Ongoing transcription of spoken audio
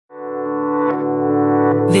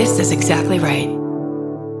This is exactly right.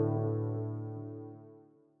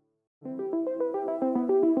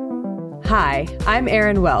 Hi, I'm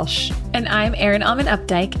Erin Welsh. And I'm Erin Alman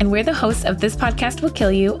Updike, and we're the hosts of This Podcast Will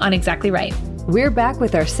Kill You on Exactly Right. We're back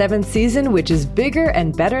with our 7th season, which is bigger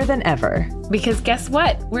and better than ever. Because guess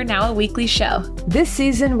what? We're now a weekly show. This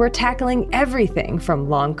season, we're tackling everything from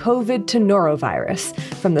long COVID to norovirus,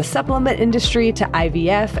 from the supplement industry to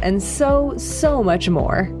IVF, and so much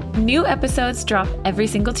more. New episodes drop every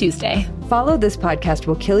single Tuesday. Follow This Podcast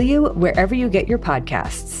Will Kill You wherever you get your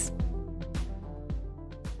podcasts.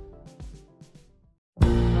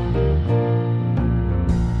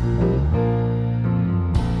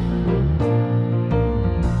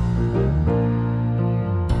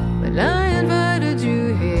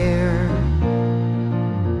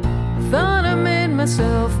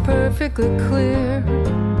 Myself perfectly clear.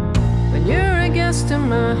 When you're a guest in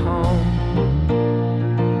my home,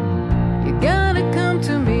 you gotta come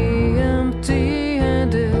to me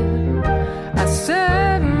empty-handed. I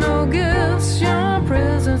said no gifts, your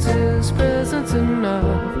presence is presence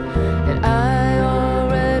enough, and I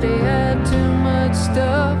already had too much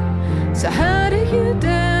stuff. So how do you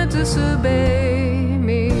dare disobey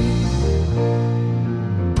me?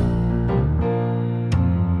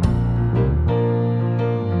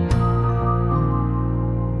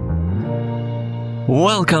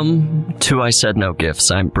 Welcome to I Said No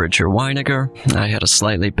Gifts. I'm Bridger Weiniger. I had a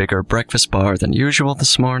slightly bigger breakfast bar than usual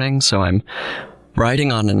this morning, so I'm riding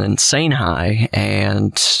on an insane high,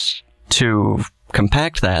 and to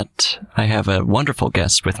compact that, I have a wonderful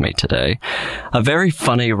guest with me today. A very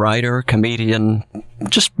funny writer, comedian,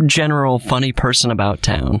 just general funny person about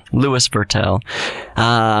town, Louis Virtel.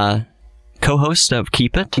 Co-host of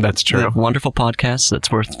Keep It. That's true. A wonderful podcast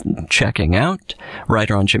that's worth checking out.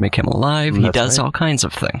 Writer on Jimmy Kimmel Live. He does all kinds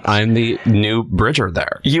of things. I'm the new Bridger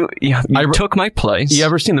there. You took my place. You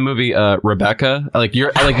ever seen the movie Rebecca?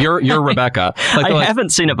 You're Rebecca. I haven't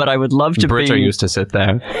seen it, but I would love to. Bridger used to sit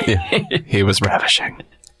there. He was ravishing.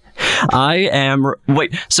 I am.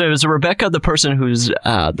 Wait. So is Rebecca the person who's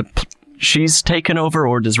she's taken over,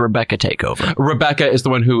 or does Rebecca take over? Rebecca is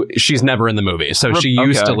the one who, she's never in the movie. So she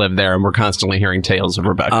used to live there, and we're constantly hearing tales of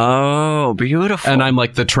Rebecca. Oh, beautiful. And I'm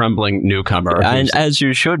like the trembling newcomer. And as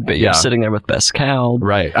you should be. Yeah. You're sitting there with Bess Cal.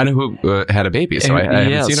 Right. I know who had a baby, so I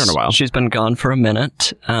haven't seen her in a while. She's been gone for a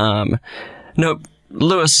minute. No,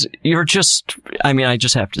 Louis, you're just, I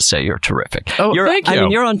just have to say you're terrific. Oh, thank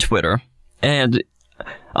you. You're on Twitter, and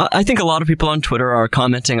I think a lot of people on Twitter are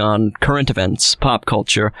commenting on current events, pop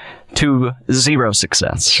culture, to zero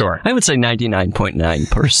success. Sure. I would say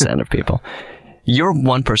 99.9% of people. You're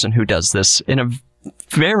one person who does this in a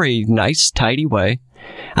very nice, tidy way.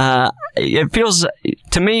 It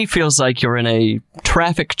feels like you're in a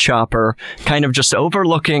traffic chopper, kind of just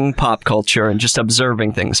overlooking pop culture and just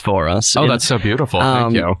observing things for us. Oh, that's so beautiful.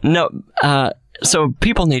 Thank you. So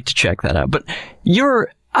people need to check that out. But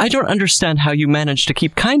I don't understand how you manage to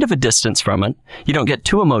keep kind of a distance from it. You don't get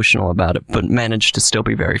too emotional about it, but manage to still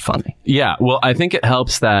be very funny. Yeah, well, I think it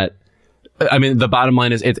helps that, the bottom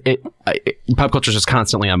line is pop culture is just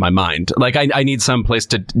constantly on my mind. I need some place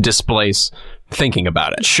to displace thinking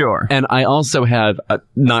about it. Sure. And I also have,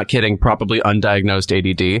 not kidding, probably undiagnosed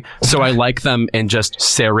ADD. So I like them in just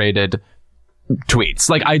serrated tweets.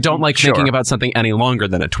 I don't like thinking about something any longer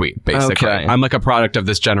than a tweet, basically. Okay. I'm like a product of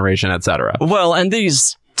this generation, etc. Well, and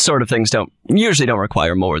these sort of things usually don't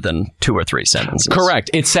require more than 2 or 3 sentences. Correct.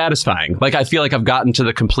 It's satisfying. I feel like I've gotten to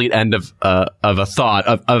the complete end of a thought,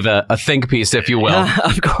 of a think piece, if you will.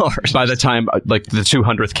 Of course. By the time the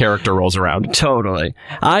 200th character rolls around. Totally.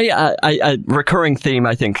 A recurring theme,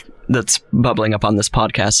 I think, that's bubbling up on this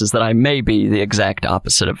podcast is that I may be the exact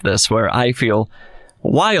opposite of this, where I feel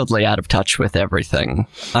wildly out of touch with everything.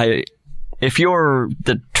 If you're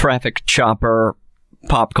the traffic chopper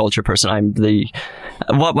pop culture person, I'm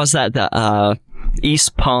what was that? The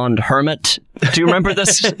East Pond Hermit. Do you remember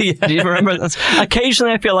this? Yeah. Do you remember this?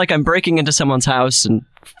 Occasionally I feel like I'm breaking into someone's house and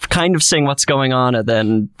kind of seeing what's going on and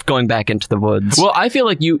then going back into the woods. Well, I feel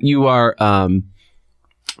like you are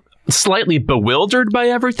slightly bewildered by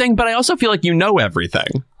everything, but I also feel like you know everything.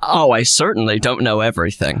 Oh, I certainly don't know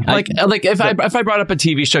everything. If I brought up a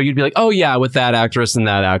TV show, you'd be like, oh yeah, with that actress and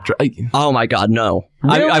that actor. Oh my God, no.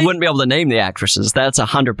 Really? I wouldn't be able to name the actresses. That's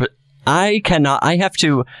 100%. I cannot.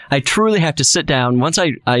 I truly have to sit down. Once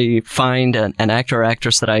I find an actor or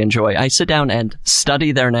actress that I enjoy, I sit down and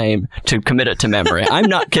study their name to commit it to memory. I'm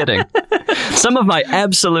not kidding. Some of my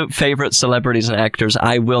absolute favorite celebrities and actors,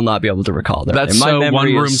 I will not be able to recall their That's name. My so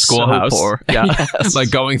memory one-room is Schoolhouse. So poor. Yeah. Yes.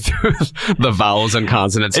 Going through the vowels and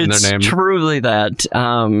consonants in their name. It's truly that.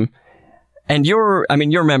 And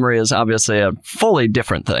your memory is obviously a fully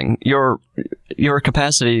different thing. Your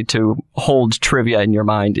capacity to hold trivia in your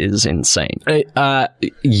mind is insane.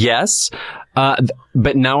 Yes.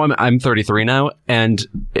 But now I'm 33 now, and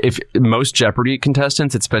if most Jeopardy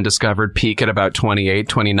contestants, it's been discovered, peak at about 28,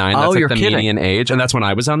 29. That's like the median age, and that's when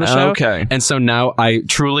I was on the show. Okay. And so now I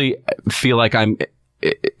truly feel like I'm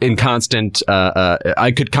in constant,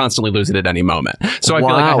 I could constantly lose it at any moment. So I feel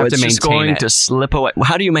like I have to maintain just going to slip away.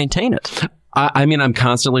 How do you maintain it? I'm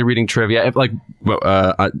constantly reading trivia.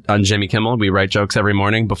 On Jimmy Kimmel, we write jokes every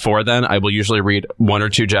morning. Before then, I will usually read 1 or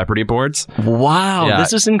 2 Jeopardy boards. Wow, yeah,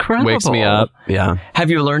 this is incredible. Wakes me up. Yeah. Have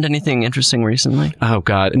you learned anything interesting recently? Oh,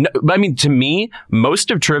 God. No, to me,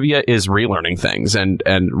 most of trivia is relearning things and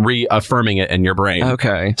reaffirming it in your brain.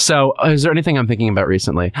 Okay. So, is there anything I'm thinking about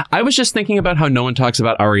recently? I was just thinking about how no one talks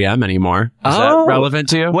about REM anymore. Is that relevant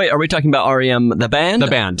to you? Wait, are we talking about REM, the band? The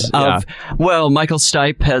band, yeah. Well, Michael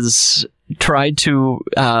Stipe has tried to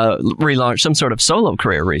relaunch some sort of solo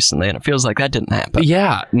career recently, and it feels like that didn't happen.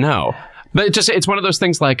 Yeah, no. But it's one of those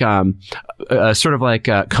things like sort of like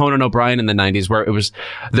Conan O'Brien in the 90s, where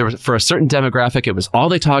there was for a certain demographic, it was all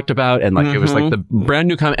they talked about, and it was like the brand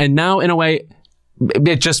new and now in a way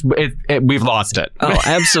we've lost it. Oh,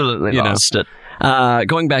 absolutely lost it.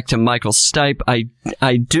 Going back to Michael Stipe,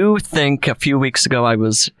 I do think a few weeks ago I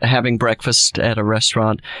was having breakfast at a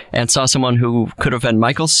restaurant and saw someone who could have been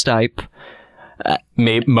Michael Stipe.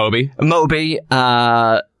 Moby,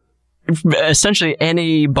 essentially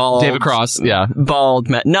any bald David Cross, yeah, bald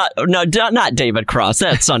man. Not David Cross.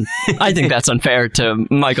 That's I think that's unfair to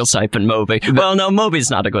Michael Stipe and Moby. Well, no, Moby's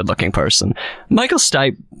not a good-looking person. Michael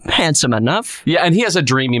Stipe, handsome enough. Yeah, and he has a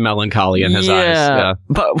dreamy melancholy in his eyes. Yeah,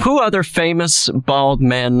 but who other famous bald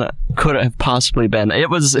men could have possibly been? It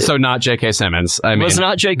was so not J.K. Simmons. I mean, it was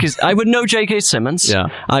not J.K. I would know J.K. Simmons. Yeah,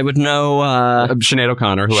 I would know Sinead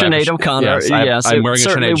O'Connor. Sinead O'Connor. Yes, I'm wearing a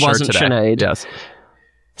Sinead shirt wasn't today. Sinead. Yes.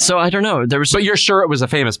 So I don't know. But you're sure it was a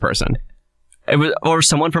famous person? It was, or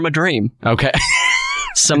someone from a dream. Okay.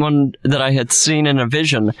 Someone that I had seen in a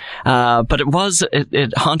vision. But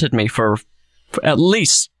it haunted me for at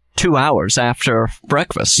least 2 hours after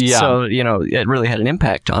breakfast. Yeah. So, it really had an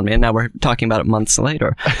impact on me. And now we're talking about it months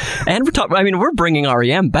later. And we're bringing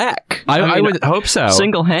REM back. I would hope so.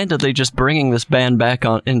 Single-handedly just bringing this band back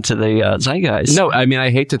into the zeitgeist. No, I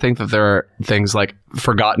hate to think that there are things like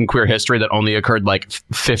forgotten queer history that only occurred like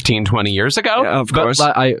 15, 20 years ago. Yeah, of course.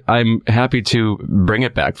 But I'm happy to bring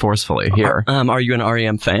it back forcefully here. Are you an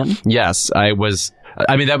REM fan? Yes, I was.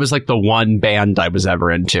 That was like the one band I was ever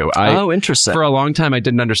into. Interesting. For a long time, I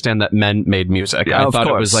didn't understand that men made music. Yeah, I thought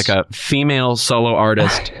it was like a female solo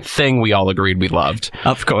artist thing we all agreed we loved.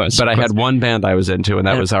 Of course. But I had one band I was into, and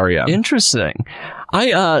that was REM. Interesting.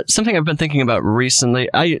 Something I've been thinking about recently,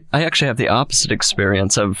 I actually have the opposite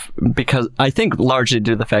experience because I think largely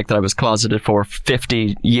due to the fact that I was closeted for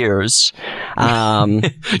 50 years.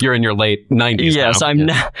 You're in your late 90s yes,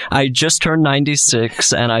 now. I just turned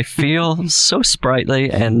 96 and I feel so sprightly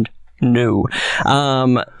and new.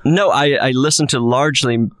 I listen to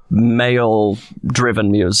largely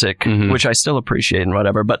male-driven music, which I still appreciate and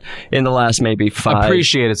whatever, but in the last maybe 5...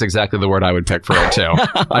 Appreciate is exactly the word I would pick for it, too.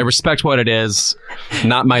 I respect what it is.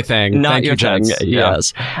 Not my thing. Not Thank your you, Jets. thing,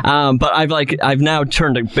 yes. But I've now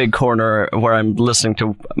turned a big corner where I'm listening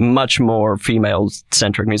to much more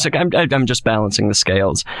female-centric music. I'm just balancing the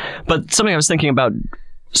scales. But something I was thinking about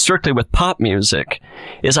strictly with pop music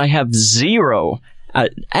is I have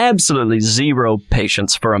absolutely zero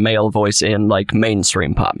patience for a male voice in like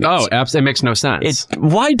mainstream pop music. Oh, it makes no sense.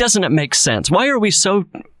 Why doesn't it make sense? Why are we so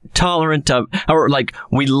tolerant of, or like,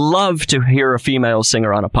 we love to hear a female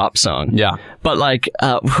singer on a pop song? Yeah. But like,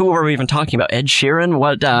 who are we even talking about? Ed Sheeran?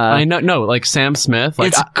 What? I know, no, like Sam Smith.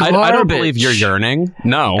 Like, it's I don't believe you're yearning.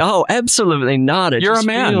 No. Oh, absolutely not. You're a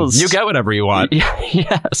man. You get whatever you want.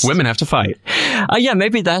 Yes. Women have to fight. Yeah,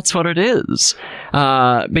 maybe that's what it is.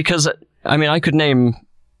 Because I could name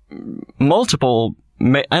multiple,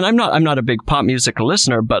 and I'm not a big pop music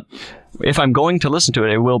listener, but if I'm going to listen to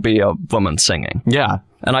it, it will be a woman singing. Yeah.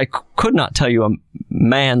 And I could not tell you a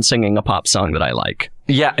man singing a pop song that I like.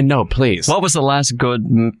 Yeah, no, please. What was the last good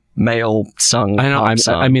male sung pop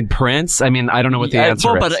song? Prince. I don't know what the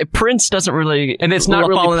answer is. But Prince doesn't really, and it's not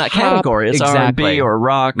really fall in that category. It's exactly. R&B or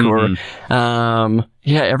rock or,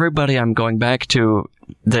 everybody I'm going back to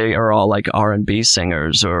they are all like R&B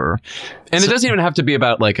singers And it doesn't even have to be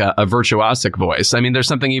about like a virtuosic voice. I mean, there's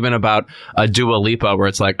something even about a Dua Lipa where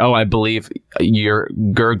it's like, oh, I believe your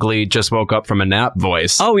gurgly just woke up from a nap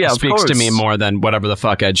voice. Oh, yeah, speaks to me more than whatever the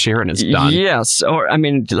fuck Ed Sheeran has done. Yes. Or, I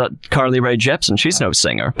mean, Carly Rae Jepsen, she's no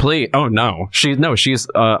singer. Please. Oh, no. She's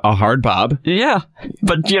a hard bob. Yeah.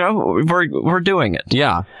 But, you know, we're doing it.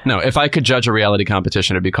 Yeah. No, if I could judge a reality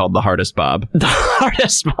competition, it'd be called The Hardest Bob. The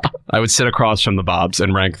Hardest Bob. I would sit across from the Bobs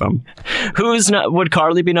and rank them. Would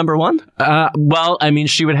Carly be number one? Well, I mean,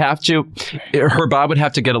 she would have to, her bob would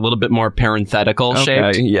have to get a little bit more parenthetical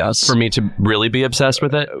shaped yes. for me to really be obsessed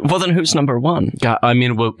with it. Well, then who's number one? I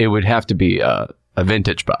mean, it would have to be a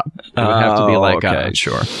vintage bob. It would have to be like,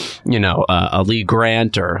 sure. You know, a Lee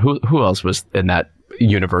Grant or who else was in that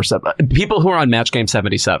universe? People who are on Match Game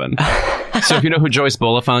 77. So if you know who Joyce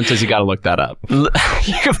Bulifant is, you got to look that up.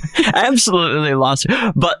 You've absolutely lost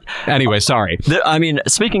it. But anyway, sorry. I mean,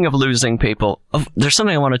 speaking of losing people, there's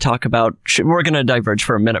something I want to talk about. We're going to diverge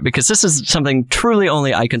for a minute because this is something truly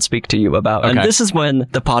only I can speak to you about. Okay. And this is when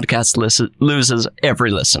the podcast loses every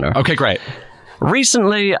listener. Okay, great.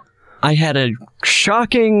 Recently, I had a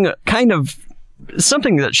shocking kind of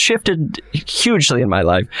something that shifted hugely in my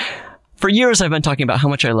life. For years, I've been talking about how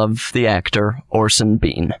much I love the actor Orson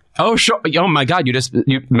Bean. Oh, sure. Oh, my God.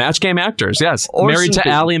 You Match Game actors. Yes. Orson Married to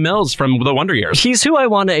Bean. Allie Mills from The Wonder Years. He's who I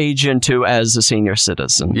want to age into as a senior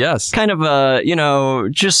citizen. Yes. Kind of a,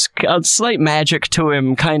 just a slight magic to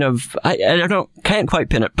him. Kind of, can't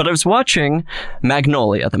quite pin it. But I was watching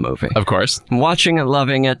Magnolia, the movie. Of course. Watching and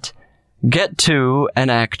loving it. Get to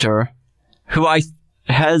an actor who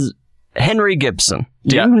has Henry Gibson.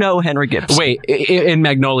 Do you know Henry Gibson? Wait, in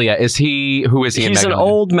Magnolia, who is he in Magnolia? He's an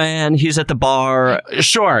old man. He's at the bar.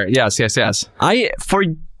 Sure. Yes. For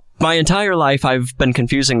my entire life, I've been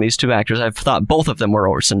confusing these two actors. I've thought both of them were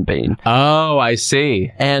Orson Bean. Oh, I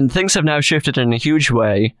see. And things have now shifted in a huge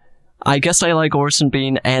way. I guess I like Orson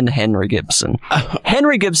Bean and Henry Gibson.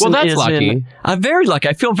 Henry Gibson that's lucky. I'm very lucky.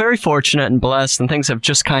 I feel very fortunate and blessed, and things have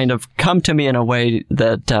just kind of come to me in a way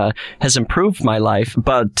that has improved my life.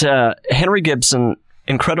 But Henry Gibson,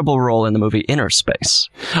 incredible role in the movie Inner Space.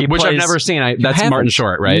 Which I've never seen. That's Martin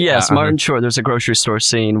Short, right? Yes, Martin Short. There's a grocery store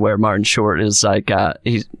scene where Martin Short is like,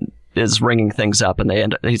 is ringing things up,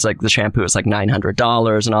 and he's like, the shampoo is like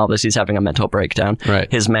 $900 and all this. He's having a mental breakdown. Right.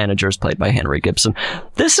 His manager is played by Henry Gibson.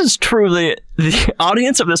 This is truly, the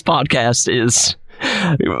audience of this podcast is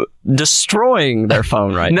destroying their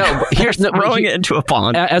phone right now. Here's throwing it into a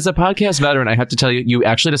pond. As a podcast veteran, I have to tell you, you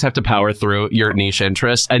actually just have to power through your niche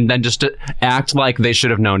interests and then just to act like they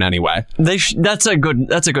should have known anyway. That's a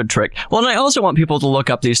good trick. Well, and I also want people to look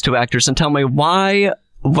up these two actors and tell me, why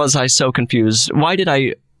was I so confused? Why did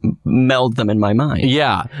I meld them in my mind?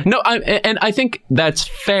 Yeah. No, and I think that's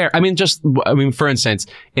fair. I mean, for instance,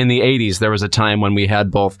 in the 80s, there was a time when we had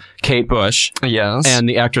both Kate Bush and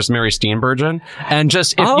the actress Mary Steenburgen. And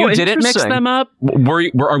just, if you didn't mix them up,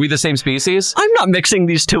 are we the same species? I'm not mixing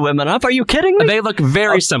these two women up. Are you kidding me? They look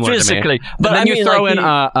very similar physically. to me. But then you throw in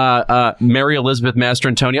Mary Elizabeth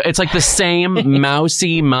Mastrantonio. It's like the same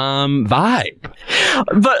mousy mom vibe.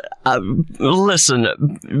 But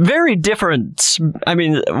listen, very different. I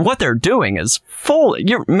mean, what they're doing is full.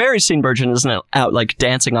 Mary Steenburgen isn't out like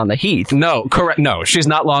dancing on the heath. No, correct. No, she's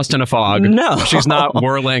not lost in a fog. No, she's not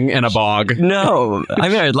whirling in a bog. No, I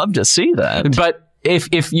mean, I'd love to see that. But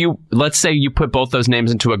if you, let's say you put both those names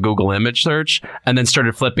into a Google image search and then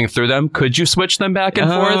started flipping through them, could you switch them back and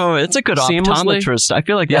forth? Oh, it's a good optometrist. I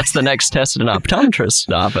feel like that's the next test in an optometrist's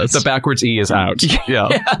office. The backwards E is out. Yeah.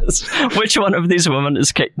 Yes. Which one of these women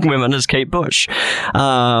is Kate Bush?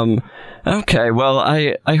 Okay, well,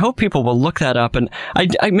 I hope people will look that up, and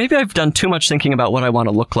I maybe I've done too much thinking about what I want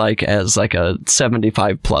to look like as like a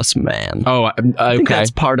 75-plus man. Oh, okay. I think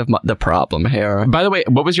that's part of the problem here. By the way,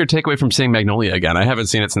 what was your takeaway from seeing Magnolia again? I haven't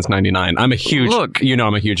seen it since '99. I'm a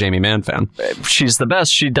huge Amy Mann fan. She's the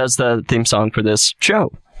best. She does the theme song for this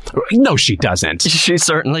show. No, she doesn't. She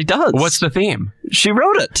certainly does. What's the theme? She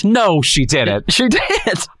wrote it. No, she didn't. She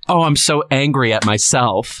did. Oh, I'm so angry at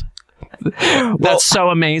myself. That's so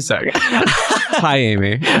amazing. Hi,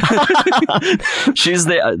 Amy. She's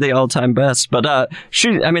the all-time best. But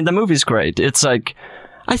the movie's great. It's like,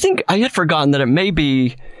 I think I had forgotten that it may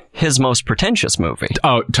be his most pretentious movie.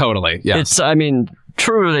 Oh, totally. Yes. It's,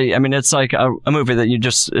 truly, it's like a movie that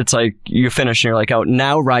it's like you finish and you're like, oh,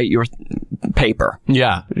 now write your paper.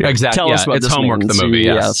 Yeah, exactly. Tell us what it's this homework, means. the movie,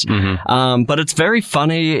 yes. Mm-hmm. But it's very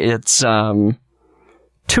funny. It's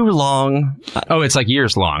too long. Oh, it's like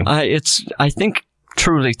years long. It's, I think,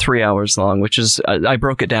 truly 3 hours long, which is, I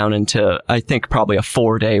broke it down into, I think, probably a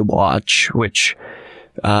 4-day watch, which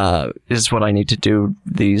is what I need to do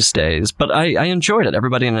these days. But I enjoyed it.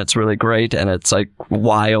 Everybody in it's really great, and it's like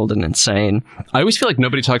wild and insane. I always feel like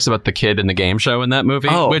nobody talks about the kid in the game show in that movie,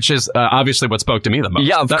 which is obviously what spoke to me the most.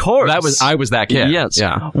 Yeah, of course. I was that kid. Yes.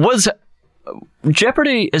 Yeah. Is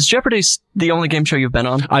Jeopardy the only game show you've been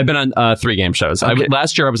on? I've been on 3 game shows. Okay.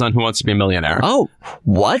 Last year I was on Who Wants to Be a Millionaire. Oh,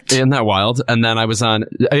 what? Isn't that wild? And then I was on,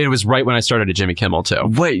 it was right when I started at Jimmy Kimmel too.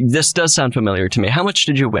 Wait, this does sound familiar to me. How much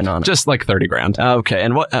did you win on it? Just like 30 grand. Okay,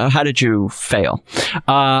 and how did you fail?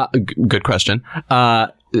 Good question.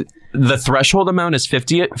 The threshold amount is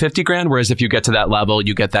 50 grand, whereas if you get to that level,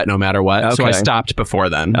 you get that no matter what. Okay. So I stopped before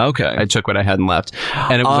then. Okay. I took what I had and left.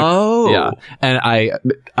 And it was and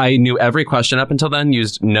I knew every question up until then,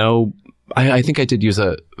 used no... I think I did use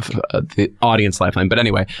the audience lifeline, but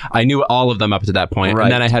anyway, I knew all of them up to that point. Right.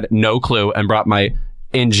 And then I had no clue and brought my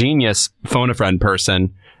ingenious phone-a-friend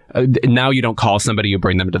person. Now you don't call somebody, you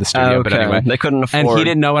bring them into the studio. But anyway, they couldn't afford... And he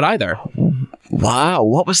didn't know it either. Wow.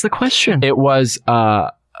 What was the question? It was...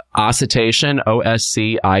 Oscitation,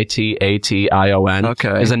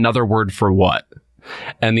 OSCITATION, is another word for what?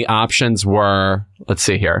 And the options were, let's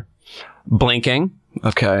see here, blinking,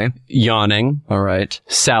 yawning, all right,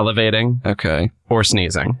 salivating, or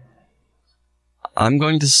sneezing. I'm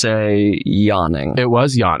going to say yawning. It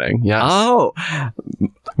was yawning, yes. Oh,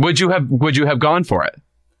 would you have gone for it?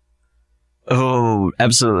 Oh,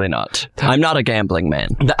 absolutely not. I'm not a gambling man.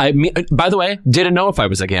 By the way, didn't know if I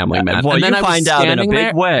was a gambling man. Well, and then you find out in a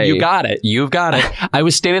big way. You got it. You've got it. I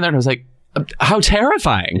was standing there and I was like, how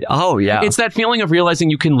terrifying. Oh, yeah. It's that feeling of realizing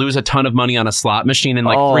you can lose a ton of money on a slot machine in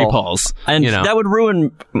like 3 pulls. And that would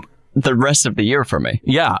ruin the rest of the year for me.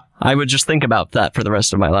 Yeah. I would just think about that for the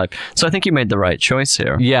rest of my life. So I think you made the right choice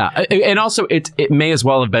here. Yeah. And also, it may as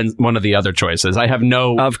well have been one of the other choices. I have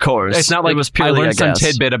no... Of course. It's not like it was purely I learned some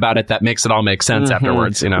tidbit about it that makes it all make sense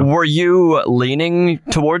afterwards, Were you leaning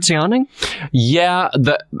towards yawning? Yeah.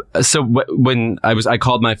 So when I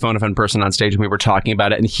called my phone-a-friend person on stage and we were talking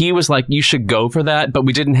about it, and he was like, you should go for that, but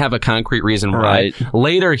we didn't have a concrete reason why. Right.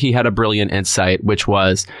 Later, he had a brilliant insight, which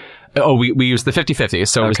was... we used the 50-50,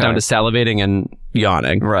 so it was down to salivating and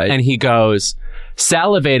yawning. Right. And he goes,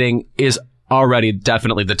 salivating is already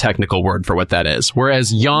definitely the technical word for what that is.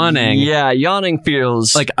 Whereas yawning... Yeah, yawning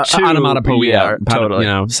feels like too... onomatopoeia. Yeah, totally.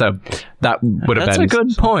 So that would have been... That's a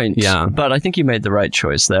good point. Yeah. But I think you made the right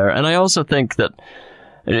choice there. And I also think that,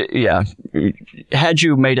 had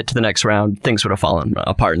you made it to the next round, things would have fallen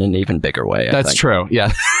apart in an even bigger way. That's true,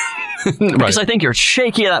 yeah. Because I think you're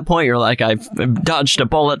shaky at that point. You're like, I've dodged a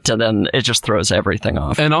bullet, and then it just throws everything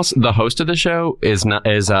off. And also, the host of the show is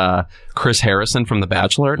Chris Harrison from The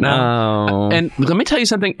Bachelor now. Oh. And let me tell you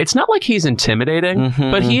something. It's not like he's intimidating,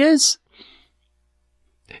 but he is.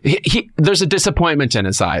 There's a disappointment in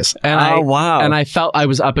his eyes. And wow. And I felt I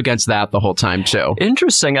was up against that the whole time, too.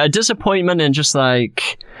 Interesting. A disappointment and just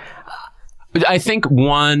like... I think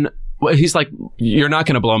he's like, you're not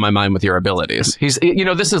going to blow my mind with your abilities. He's,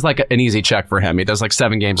 this is like an easy check for him. He does like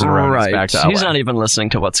 7 games in a row. Right. He's back to LA. He's not even listening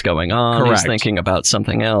to what's going on. Correct. He's thinking about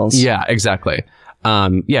something else. Yeah, exactly.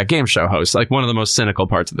 Game show host, like one of the most cynical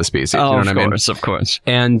parts of the species. You know what I mean? Of course.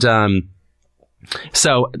 And,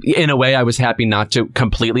 so in a way, I was happy not to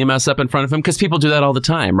completely mess up in front of him because people do that all the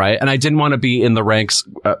time, right? And I didn't want to be in the ranks,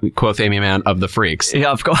 quoth Amy Mann, of the freaks. Yeah,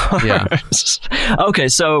 of course. Yeah. Okay,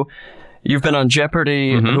 so you've been on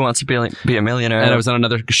Jeopardy, Who Wants to Be a Millionaire? And I was on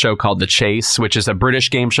another show called The Chase, which is a British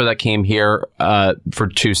game show that came here for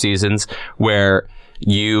 2 seasons, where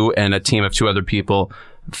you and a team of 2 other people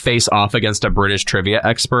face off against a British trivia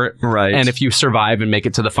expert. Right. And if you survive and make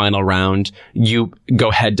it to the final round, you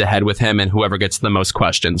go head to head with him, and whoever gets the most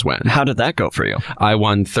questions win. How did that go for you? I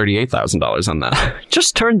won $38,000 on that.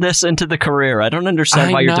 Just turn this into the career. I don't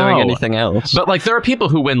understand why you're doing anything else. But like, there are people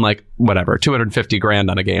who win like whatever, $250,000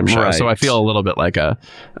 on a game show. Right. So I feel a little bit like a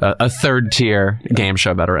 3rd tier game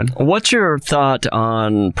show veteran. What's your thought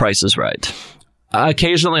on Price is Right?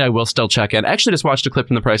 Occasionally, I will still check in. Actually, just watched a clip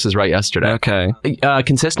from The Price is Right yesterday. Okay.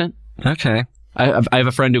 Consistent. Okay. I have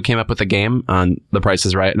a friend who came up with a game on The Price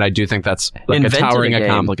is Right, and I do think that's like a towering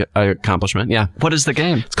accomplishment. Yeah. What is the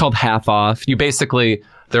game? It's called Half Off. You basically,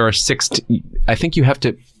 there are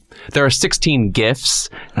 16 gifts.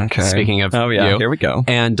 Okay. Speaking of you. Here we go.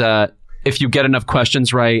 And if you get enough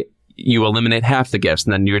questions right, you eliminate half the gifts,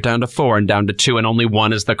 and then you're down to 4 and down to 2, and only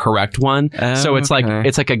 1 is the correct one. So it's like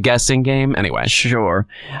a guessing game. Anyway. Sure.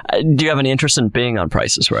 Do you have any interest in being on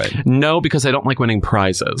Price is Right? No, because I don't like winning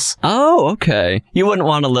prizes. Oh, okay. You wouldn't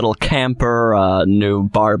want a little camper, new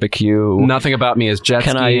barbecue. Nothing about me is jet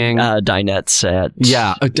skiing. Dinette set.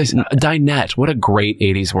 Yeah. Dinette. What a great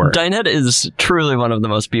 80s word. Dinette is truly one of the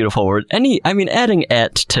most beautiful words. Adding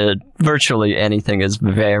 "et" to virtually anything is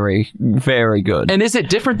very, very good. And is it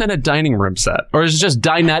different than a dining room set? Or is it just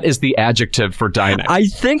dinette is the adjective for dining? I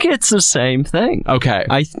think it's the same thing. Okay.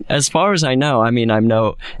 As far as I know, I mean, I'm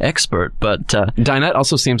no expert, but... dinette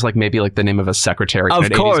also seems like maybe like the name of a secretary in an 80s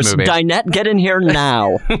movie. Of course. Dinette, get in here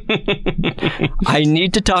now. I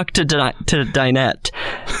need to talk to Dinette.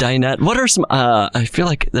 Dinette. What are some... I feel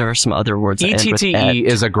like there are some other words. ETTE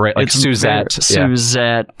is a great... Like Suzette.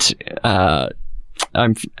 Suzette.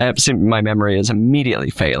 My memory is immediately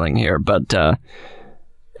failing here, but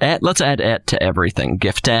let's add et to everything.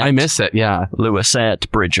 Giftette. I miss it, yeah. Louisette,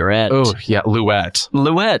 Bridgerette. Oh, yeah, Louette.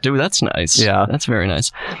 Louette, ooh, that's nice. Yeah. That's very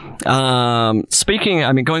nice.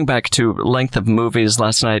 Going back to length of movies,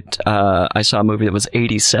 last night I saw a movie that was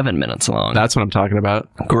 87 minutes long. That's what I'm talking about.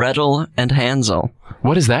 Gretel and Hansel.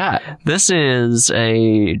 What is that? This is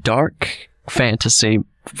a dark fantasy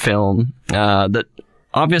film that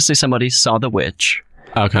obviously somebody saw The Witch.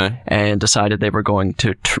 Okay. And decided they were going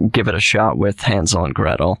to give it a shot with Hansel and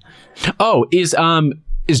Gretel. Oh, is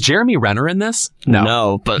Jeremy Renner in this?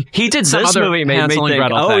 No, but he did some this other movie made Hansel me and think,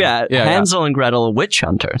 Gretel thing. Hansel and Gretel Witch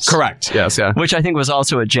Hunters. Correct. Yes, yeah. Which I think was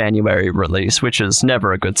also a January release, which is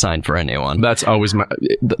never a good sign for anyone. That's always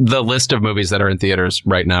the list of movies that are in theaters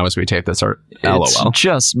right now as we tape this are LOL. It's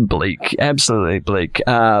just bleak. Absolutely bleak.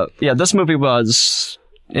 This movie was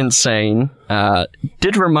insane.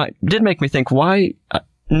 Did make me think why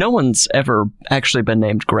no one's ever actually been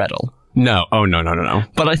named Gretel. No. Oh, no.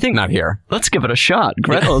 But I think... Not here. Let's give it a shot.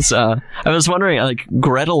 Gretel's... I was wondering, like,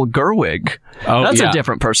 Gretel Gerwig. Oh, that's a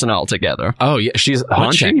different person altogether. Oh, yeah. She's haunting.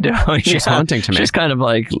 What's she doing? She's haunting to me. She's kind of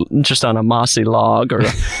like just on a mossy log or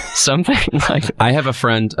something like that. I have a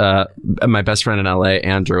friend, my best friend in LA,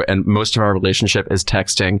 Andrew, and most of our relationship is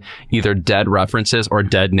texting either dead references or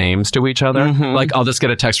dead names to each other. Mm-hmm. Like, I'll just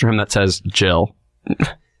get a text from him that says Jill.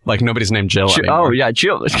 Like, nobody's named Jill anymore. Oh, yeah,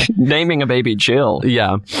 Jill. Naming a baby Jill.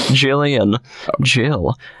 Yeah. Jillian.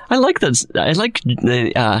 Jill. I like this. I like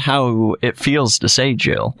how it feels to say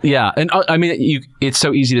Jill. Yeah. And I mean, it's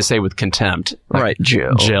so easy to say with contempt. Like, right,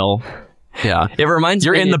 Jill. Jill. Yeah. It reminds me...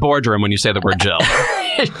 You're in the boardroom when you say the word Jill.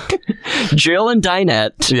 Jill and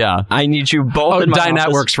Dinette. Yeah. I need you both in my Dinette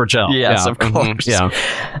office. works for Jill. Yes, yeah. of course.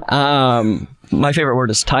 Mm-hmm. Yeah. My favorite word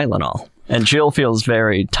is Tylenol. And Jill feels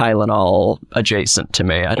very Tylenol adjacent to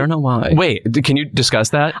me. I don't know why. Wait, can you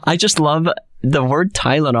discuss that? I just love the word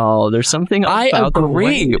Tylenol. There's something about I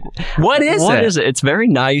agree. What is it? It's very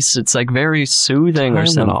nice. It's like very soothing or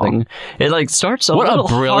something. It like starts a little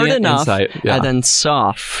hard enough and then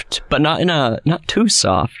soft, but not too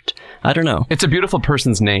soft. I don't know. It's a beautiful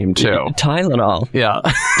person's name, too. Tylenol. Yeah.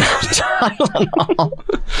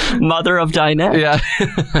 Tylenol. Mother of Dinette. Yeah.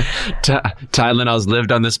 Tylenol's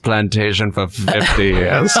lived on this plantation for 50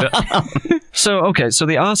 years. So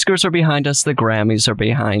the Oscars are behind us. The Grammys are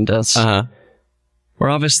behind us. Uh-huh. We're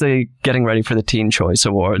obviously getting ready for the Teen Choice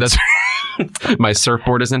Awards. That's my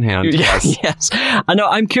surfboard is in hand. Yes. I know.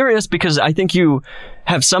 I'm curious because I think you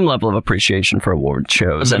have some level of appreciation for award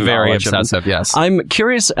shows. And very obsessive, yes. I'm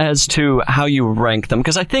curious as to how you rank them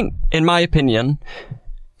because I think, in my opinion,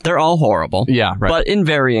 they're all horrible. Yeah, right. But in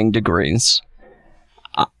varying degrees.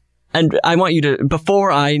 And I want you to,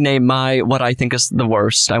 before I name what I think is the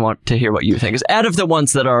worst, I want to hear what you think is out of the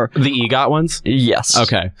ones that are... The EGOT ones? Yes.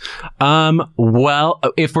 Okay. Well,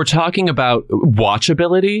 if we're talking about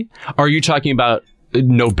watchability, are you talking about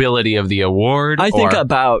nobility of the award? I think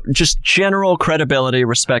about just general credibility,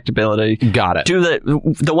 respectability. Got it. Do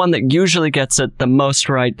the one that usually gets it the most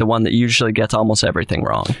right, the one that usually gets almost everything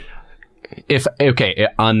wrong.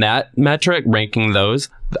 On that metric, ranking those,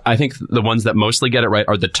 I think the ones that mostly get it right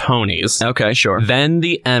are the Tonys. Okay, sure. Then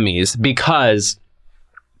the Emmys, because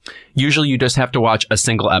usually you just have to watch a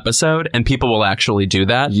single episode, and people will actually do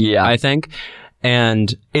that. Yeah, I think.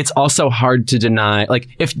 And it's also hard to deny, like,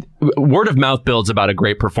 if word of mouth builds about a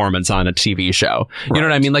great performance on a TV show, you know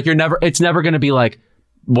what I mean? Like, it's never going to be like,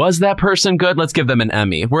 was that person good? Let's give them an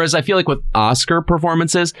Emmy. Whereas I feel like with Oscar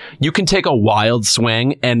performances, you can take a wild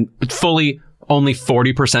swing and fully only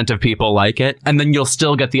 40% of people like it, and then you'll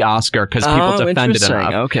still get the Oscar because people defended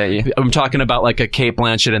enough. Okay. I'm talking about like a Kate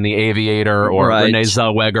Blanchett in The Aviator or Renee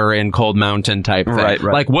Zellweger in Cold Mountain type thing. Right.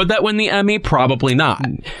 Like, would that win the Emmy? Probably not.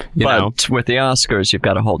 But with the Oscars, you've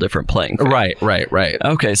got a whole different playing field. Right.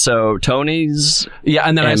 Okay, so Tony's... Yeah,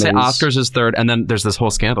 and then Emmys. I say Oscars is third, and then there's this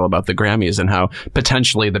whole scandal about the Grammys and how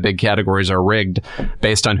potentially the big categories are rigged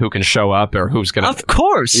based on who can show up or who's going to... Of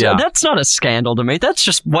course. Yeah. That's not a scandal to me. That's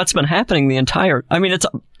just what's been happening the entire... I mean, it's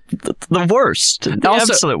the worst. The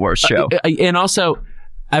absolute worst show. And also,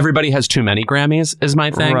 everybody has too many Grammys, is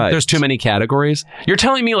my thing. Right. There's too many categories. You're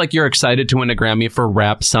telling me, like, you're excited to win a Grammy for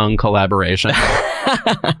rap song collaboration?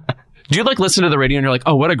 Do you like listen to the radio and you're like,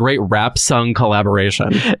 oh, what a great rap song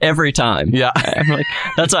collaboration? Every time. Yeah. I'm like,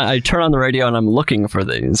 I turn on the radio and I'm looking for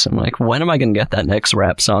these. I'm like, when am I going to get that next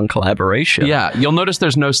rap song collaboration? Yeah. You'll notice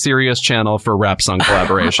there's no Sirius channel for rap song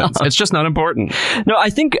collaborations. It's just not important. No, I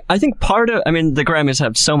think part of, I mean, the Grammys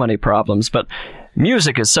have so many problems, but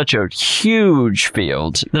music is such a huge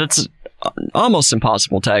field that it's almost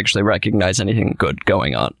impossible to actually recognize anything good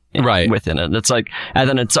going on within it. It's like, and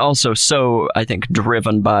then it's also so, I think,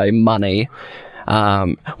 driven by money.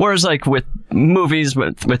 Whereas like with movies,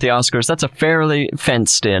 with the Oscars, that's a fairly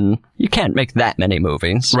fenced in, you can't make that many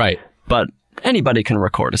movies. Right. But anybody can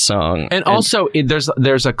record a song. And also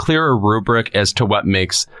there's a clearer rubric as to what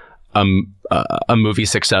makes a movie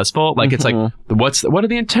successful. Like it's like, what are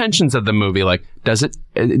the intentions of the movie? Like,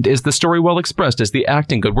 is the story well expressed? Is the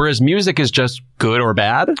acting good? Whereas music is just good or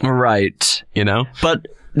bad. Right. You know? But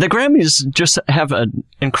the Grammys just have an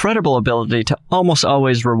incredible ability to almost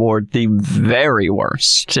always reward the very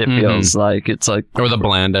worst. It feels like it's like, or the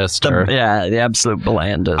blandest. the absolute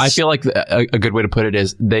blandest. I feel like a good way to put it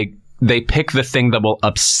is they pick the thing that will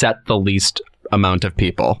upset the least amount of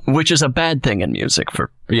people, which is a bad thing in music for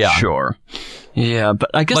sure. Yeah, but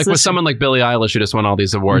I guess like with someone like Billie Eilish who just won all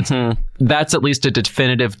these awards, that's at least a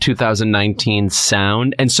definitive 2019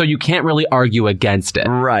 sound, and so you can't really argue against it,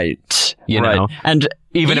 right? You know, and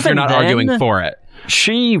even if you're not arguing for it.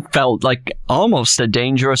 She felt like almost a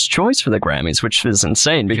dangerous choice for the Grammys, which is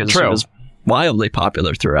insane because she was wildly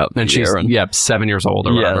popular throughout the year. And she's 7 years old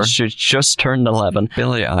or whatever. Yeah, she just turned 11.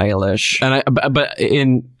 Billie Eilish.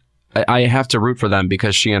 And I have to root for them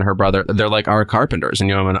because she and her brother, they're like our Carpenters, and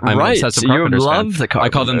I'm an obsessive Carpenters you love fan. the Carpenters. I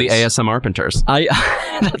call them the ASM Carpenters.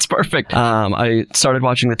 That's perfect. I started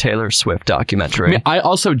watching the Taylor Swift documentary. I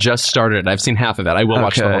also just started. I've seen half of it. I will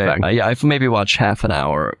watch the whole thing. Yeah, I've maybe watched half an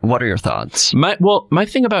hour. What are your thoughts? My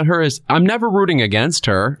thing about her is I'm never rooting against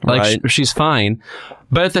her. Like she's fine,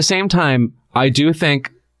 but at the same time, I do think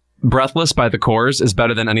Breathless by The Corrs is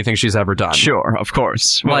better than anything she's ever done. Sure, of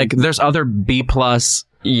course. Like there's other B+.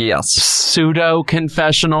 Yes. Pseudo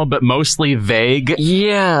confessional, but mostly vague.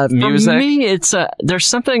 Yeah. Music. For me, it's there's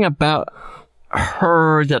something about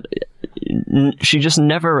her that she just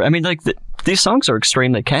never, I mean, like these songs are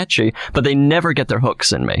extremely catchy, but they never get their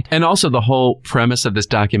hooks in me. And also the whole premise of this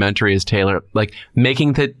documentary is Taylor, like,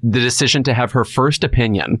 making the decision to have her first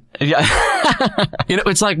opinion. Yeah.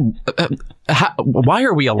 It's like, why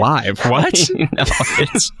are we alive? What?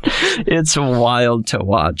 It's wild to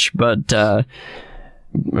watch, but,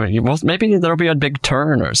 maybe there'll be a big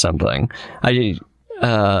turn or something. I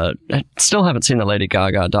still haven't seen the Lady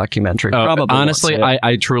Gaga documentary. Probably honestly,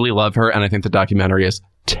 I truly love her, and I think the documentary is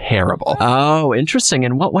terrible. Oh, interesting.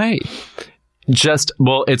 In what way?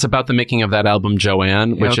 It's about the making of that album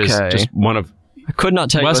Joanne, which is just one of I could not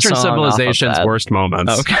take Western civilization's worst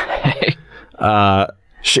moments. Okay.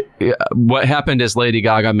 What happened is Lady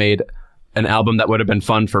Gaga made an album that would have been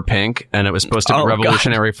fun for Pink, and it was supposed to be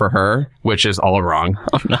revolutionary for her, which is all wrong.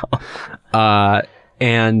 Oh, no.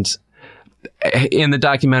 And in the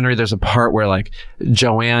documentary, there's a part where, like,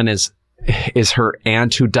 Joanne is her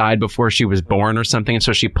aunt who died before she was born or something, and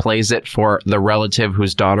so she plays it for the relative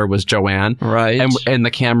whose daughter was Joanne. Right. And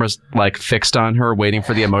the camera's, like, fixed on her, waiting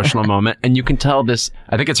for the emotional moment, and you can tell this,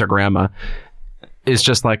 I think it's her grandma, is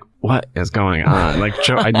just like, what is going on? Like,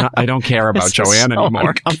 I don't care about Joanne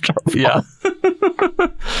anymore. Yeah.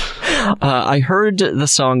 I heard the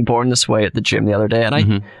song Born This Way at the gym the other day, and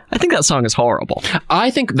I think that song is horrible.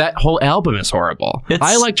 I think that whole album is horrible.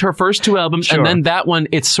 I liked her first two albums, and then that one,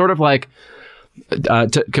 it's sort of like,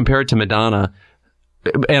 compared to Madonna,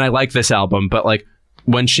 and I like this album, but like,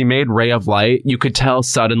 when she made Ray of Light, you could tell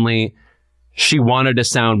suddenly she wanted to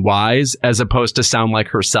sound wise as opposed to sound like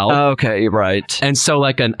herself. Okay, right. And so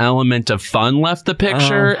like an element of fun left the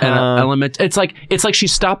picture and an element, it's like she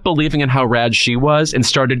stopped believing in how rad she was and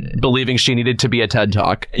started believing she needed to be a TED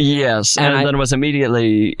Talk. Yes. And then was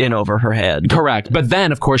immediately in over her head. Correct. But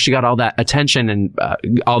then of course she got all that attention and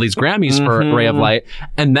all these Grammys for Ray of Light.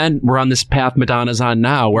 And then we're on this path Madonna's on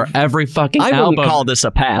now where every fucking album. I wouldn't call this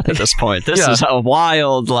a path at this point. This is a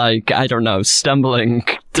wild, like, I don't know, stumbling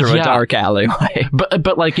through a dark alleyway.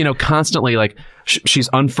 But like, constantly, like, she's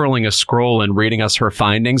unfurling a scroll and reading us her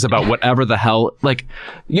findings about whatever the hell, like,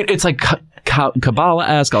 it's like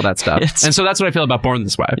Kabbalah-esque, all that stuff. And so that's what I feel about Born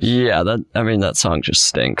This Way. Yeah, that song just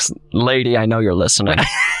stinks. Lady, I know you're listening.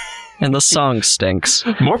 And the song stinks.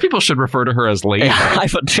 More people should refer to her as Lady.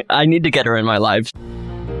 I need to get her in my life.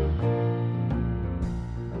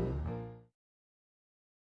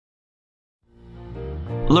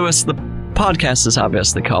 Lewis, the podcast is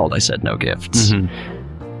obviously called I Said No Gifts.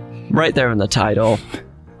 Right there in the title.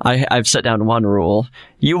 I've set down one rule.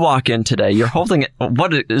 You walk in today, you're holding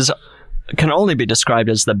what can only be described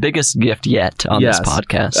as the biggest gift yet on this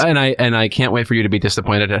podcast. And I can't wait for you to be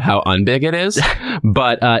disappointed at how unbig it is.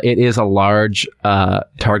 But it is a large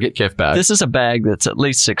Target gift bag. This is a bag that's at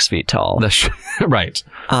least 6 feet tall. Right.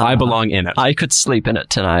 I belong in it. I could sleep in it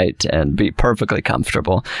tonight and be perfectly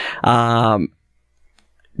comfortable.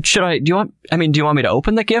 Do you want me to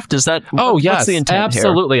open the gift? Is that yes, what's the intent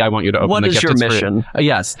absolutely. Here? I want you to open what the is gift. Your mission?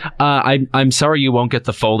 Yes. I'm sorry you won't get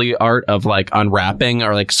the Foley art of like unwrapping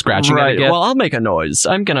or like scratching at a gift. Well, I'll make a noise.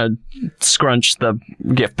 I'm gonna scrunch the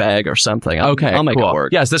gift bag or something. I'll make it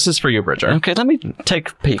work. Yes, this is for you, Bridger. Okay, let me take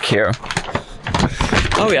a peek here.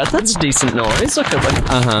 Oh yeah, that's decent noise. Look at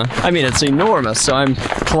it. I mean, it's enormous. So I'm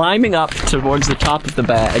climbing up towards the top of the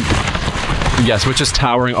bag. Yes, which is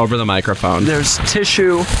towering over the microphone. There's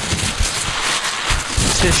tissue.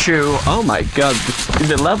 Oh my god,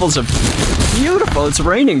 the levels of beautiful. It's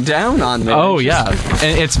raining down on me. Oh yeah,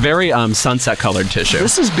 and it's very sunset colored tissue.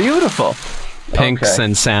 This is beautiful. Pinks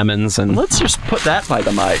and salmons and. Let's just put that by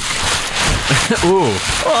the mic. Ooh.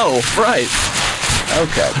 Oh right.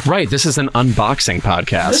 Okay. Right. This is an unboxing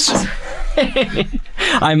podcast.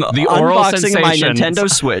 I'm the oral unboxing my sensations. Nintendo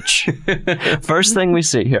Switch. First thing we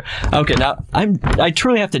see here. Okay, now I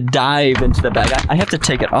truly have to dive into the bag. I have to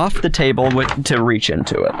take it off the table to reach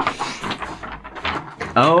into it.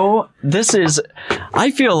 Oh, this is.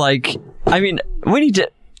 I feel like. I mean, we need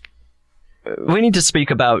to speak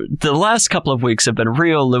about the last couple of weeks have been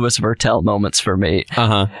real Louis Virtel moments for me.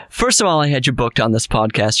 First of all, I had you booked on this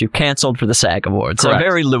podcast. You canceled for the SAG Awards. Correct. A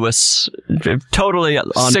very Louis, totally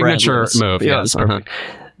on signature move. Yes.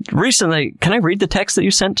 Recently, can I read the text that you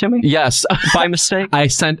sent to me? Yes. By mistake? I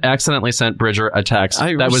accidentally sent Bridger a text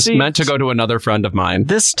that was meant to go to another friend of mine.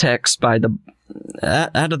 This text out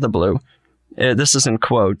of the blue. This is in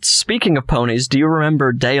quotes. Speaking of ponies, do you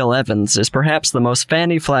remember Dale Evans is perhaps the most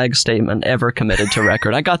fanny flag statement ever committed to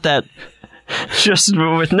record? I got that just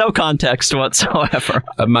with no context whatsoever.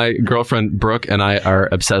 My girlfriend Brooke and I are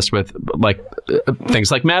obsessed with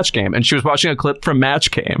things like Match Game, and she was watching a clip from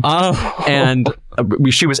Match Game. Oh. And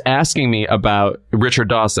she was asking me about Richard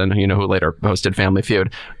Dawson, who later hosted Family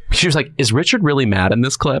Feud. She was like, is Richard really mad in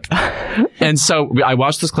this clip? And so I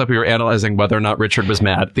watched this clip. We were analyzing whether or not Richard was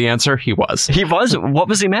mad. The answer, he was. He was? What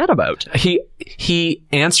was he mad about? He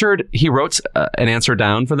wrote an answer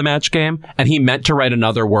down for the Match Game, and he meant to write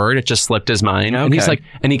another word. It just slipped his mind. Okay. And he's like,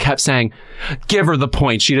 and he kept saying, give her the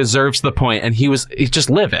point. She deserves the point. And he's just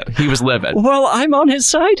livid. He was livid. Well, I'm on his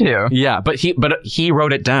side here. Yeah, but he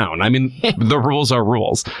wrote it down. I mean, the rules are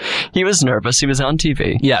rules. He was nervous. He was on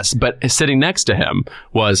TV. Yes, but sitting next to him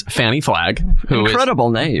was Fanny Flagg, incredible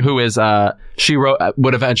name. Who is she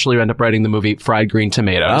would eventually end up writing the movie Fried Green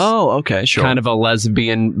Tomatoes. Oh, okay, sure. Kind of a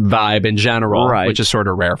lesbian vibe in general, right. Which is sort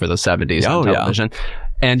of rare for the 70s on television. Yeah.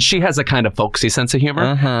 And she has a kind of folksy sense of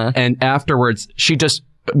humor. And afterwards, she just,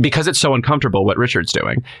 because it's so uncomfortable what Richard's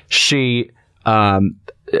doing, she and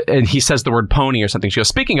he says the word pony or something. She goes,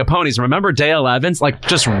 speaking of ponies, remember Dale Evans? Like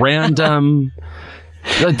just random.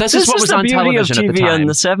 This is what was on television of TV at the time in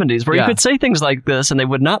the 70s, where you could say things like this and they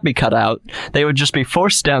would not be cut out. They would just be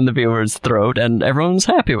forced down the viewer's throat, and everyone's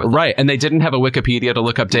happy with it. Right, and they didn't have a Wikipedia to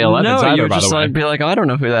look up Dale Evans either, you would by just the way. be like, oh, I don't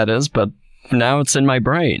know who that is, but now it's in my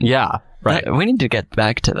brain. Yeah. Right. We need to get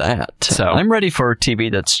back to that. So I'm ready for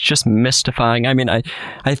TV that's just mystifying. I mean,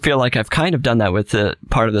 I feel like I've kind of done that with the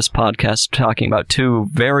part of this podcast talking about two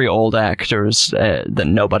very old actors that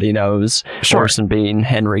nobody knows. Sure. Orson Bean,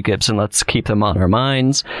 Henry Gibson. Let's keep them on our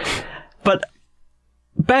minds. But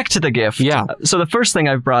back to the gift. Yeah. So the first thing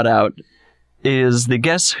I've brought out is the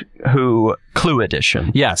Guess Who Clue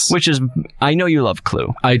edition. Yes. Which is, I know you love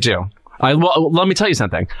Clue. I do. Well, let me tell you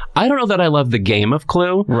something. I don't know that I love the game of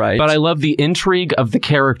Clue, right? But I love the intrigue of the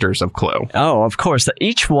characters of Clue. Oh, of course.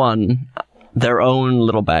 Each one, their own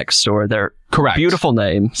little backstory. They're correct. Beautiful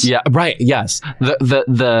names. Yeah, right. Yes.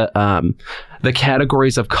 The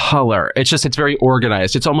categories of color. It's very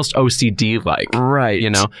organized. It's almost OCD like. Right.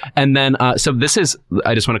 And then, so this is,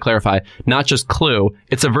 I just want to clarify, not just Clue.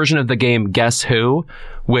 It's a version of the game Guess Who,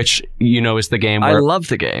 which, is the game where. I love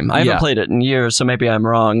the game. I haven't played it in years, so maybe I'm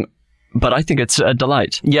wrong. But I think it's a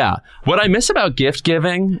delight. Yeah. What I miss about gift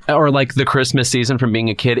giving or like the Christmas season from being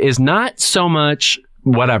a kid is not so much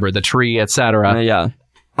whatever, the tree, etc. Yeah.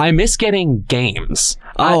 I miss getting games.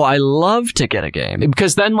 I love to get a game.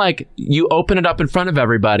 Because then, you open it up in front of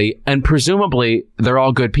everybody, and presumably they're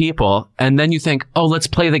all good people, and then you think, oh, let's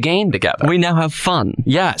play the game together. We now have fun.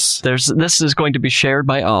 Yes. This is going to be shared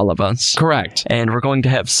by all of us. Correct. And we're going to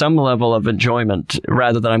have some level of enjoyment,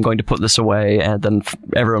 rather than I'm going to put this away, and then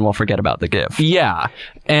everyone will forget about the gift. Yeah.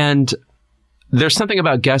 And there's something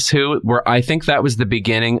about Guess Who where I think that was the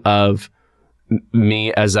beginning of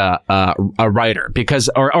me as a writer, because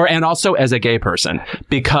and also as a gay person,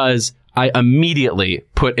 because I immediately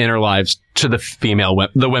put inner lives to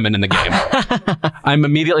the women in the game. I'm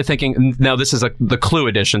immediately thinking, now this is the Clue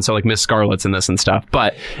edition, so like Miss Scarlet's in this and stuff.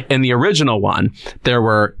 But in the original one, there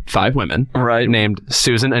were 5 women, right, named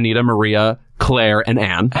Susan, Anita, Maria, Claire, and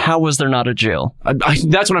Anne. How was there not a Jill?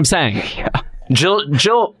 That's what I'm saying. Yeah.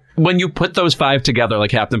 Jill. When you put those 5 together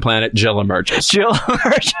like Captain Planet, Jill emerges.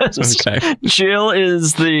 Okay. Jill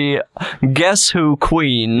is the Guess Who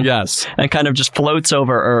queen. Yes. And kind of just floats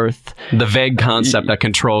over Earth. The vague concept that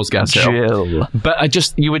controls Guess Who. Jill.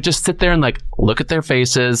 But you would just sit there and like look at their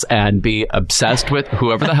faces and be obsessed with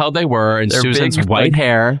whoever the hell they were, and their Susan's big, white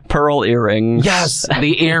hair. Pearl earrings. Yes.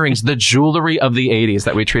 The earrings, the jewelry of the 80s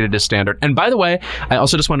that we treated as standard. And by the way, I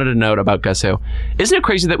also just wanted to note about Guess Who. Isn't it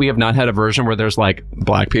crazy that we have not had a version where there's like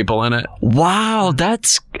black people in it? Wow,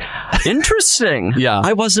 that's interesting. Yeah.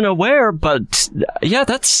 I wasn't aware, but yeah,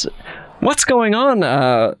 that's what's going on,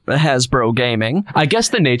 Hasbro Gaming. I guess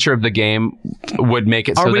the nature of the game would make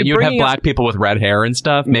it so that you'd have black people with red hair and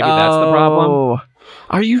stuff. Maybe that's the problem.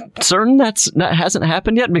 Are you certain that hasn't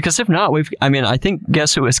happened yet? Because if not, I think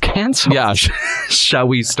Guess Who is canceled. Yeah. Shall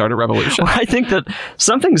we start a revolution? Well, I think that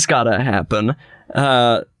something's got to happen.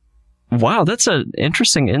 Wow, that's an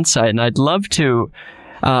interesting insight, and I'd love to...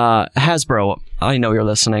 Hasbro, I know you're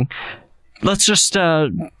listening. Let's just try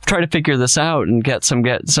to figure this out and get some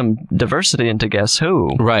diversity into Guess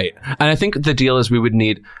Who. Right. And I think the deal is we would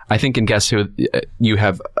need, I think in Guess Who, you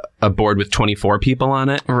have a board with 24 people on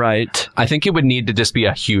it. Right. I think it would need to just be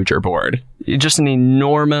a huger board. Just an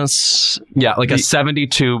enormous... Yeah, like a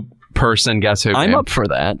 72-person Guess Who game. I'm up for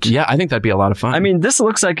that. Yeah, I think that'd be a lot of fun. I mean, this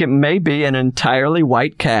looks like it may be an entirely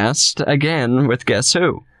white cast, again, with Guess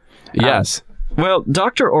Who. Yes. Well,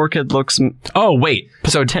 Dr. Orchid looks... Oh, wait.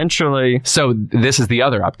 Potentially... So this is the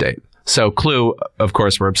other update. So Clue, of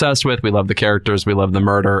course, we're obsessed with. We love the characters. We love the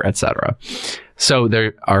murder, etc. So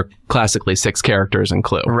there are classically 6 characters in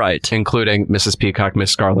Clue. Right. Including Mrs. Peacock, Miss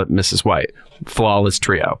Scarlet, Mrs. White. Flawless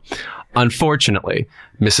trio. Unfortunately,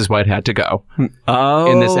 Mrs. White had to go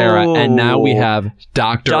in this era, and now we have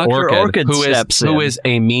Dr. Orchid who is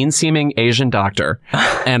a mean-seeming Asian doctor,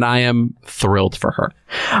 and I am thrilled for her.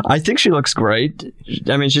 I think she looks great.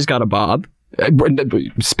 I mean, she's got a bob.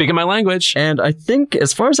 Speaking my language. And I think,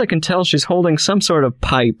 as far as I can tell, she's holding some sort of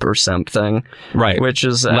pipe or something. Right. Which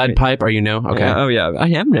is... Lead pipe? Are you new? Okay. Yeah, yeah, I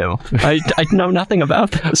am new. I know nothing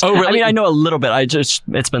about this. Oh, really? I mean, I know a little bit.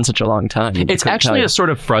 It's been such a long time. It's actually a sort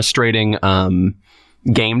of frustrating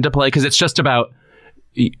game to play, because it's just about...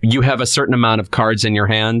 You have a certain amount of cards in your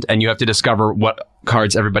hand, and you have to discover what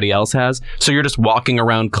cards everybody else has. So you're just walking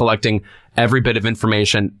around collecting every bit of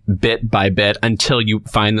information bit by bit until you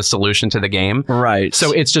find the solution to the game. Right.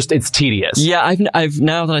 So it's tedious. Yeah, I've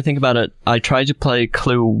now that I think about it, I tried to play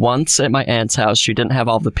Clue once at my aunt's house. She didn't have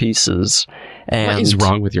all the pieces. And what is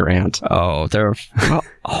wrong with your aunt? Oh, there are a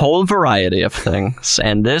whole variety of things,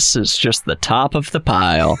 and this is just the top of the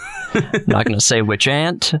pile. I'm not going to say which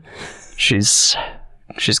aunt. She's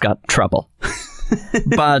got trouble.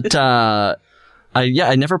 But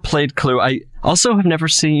I never played Clue. I also have never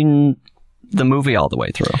seen the movie all the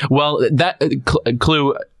way through. Well, that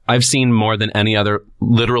Clue I've seen more than any other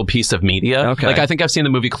literal piece of media. Okay. Like, I think I've seen the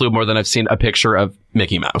movie Clue more than I've seen a picture of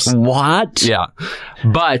Mickey Mouse. What? Yeah.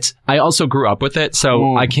 But I also grew up with it,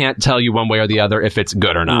 so I can't tell you one way or the other if it's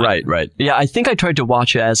good or not. Right. Yeah, I think I tried to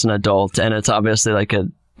watch it as an adult, and it's obviously like a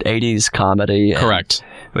 80s comedy. Correct.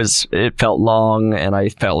 It felt long, and I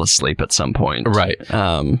fell asleep at some point. Right.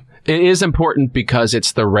 It is important because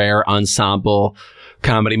it's the rare ensemble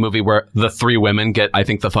comedy movie where the 3 women get, I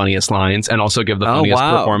think, the funniest lines and also give the funniest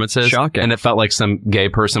performances. Shocking. And it felt like some gay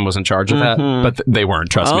person was in charge of that, but they weren't.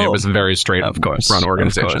 Trust me, it was a very straight run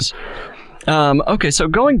organization. Okay, so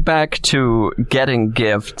going back to getting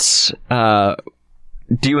gifts, do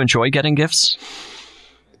you enjoy getting gifts?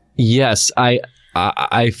 Yes,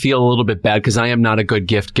 I feel a little bit bad because I am not a good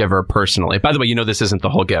gift giver personally. By the way, this isn't the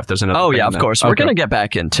whole gift. There's another. Oh yeah, of course. We're gonna get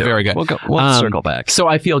back into. Very good. We'll circle back. So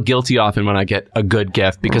I feel guilty often when I get a good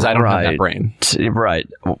gift because I don't have that brain. Right.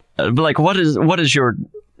 Like, what is your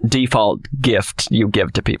default gift you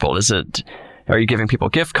give to people? Are you giving people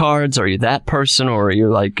gift cards? Are you that person, or are you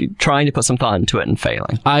like trying to put some thought into it and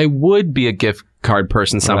failing? I would be a gift card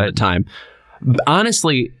person some of the time.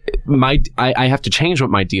 Honestly, I have to change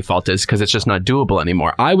what my default is because it's just not doable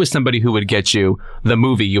anymore. I was somebody who would get you the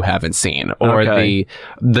movie you haven't seen or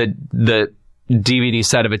the DVD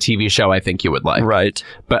set of a TV show I think you would like. Right.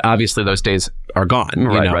 But obviously those days are gone.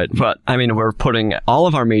 Right. But I mean, we're putting all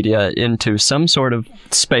of our media into some sort of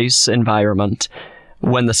space environment.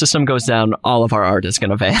 When the system goes down, all of our art is going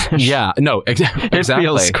to vanish. Yeah. No, exactly. It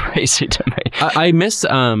feels crazy to me. I miss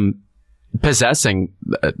possessing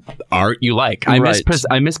art you like. I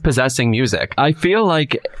miss possessing music. I feel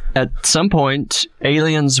like at some point,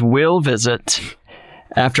 aliens will visit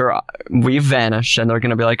after we've vanished, and they're going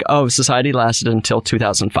to be like, oh, society lasted until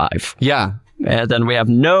 2005. Yeah. And then we have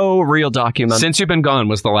no real document. Since You've Been Gone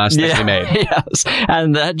was the last thing we made. Yes.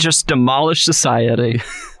 And that just demolished society.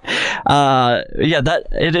 That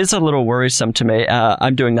it is a little worrisome to me.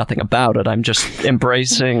 I'm doing nothing about it. I'm just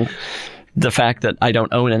embracing the fact that I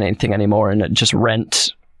don't own anything anymore and just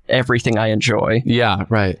rent everything I enjoy. Yeah,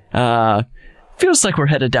 right. Feels like we're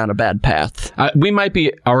headed down a bad path. We might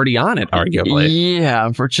be already on it, arguably.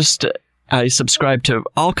 Yeah, we're just... I subscribe to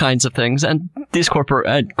all kinds of things, and these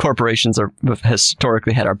corporations have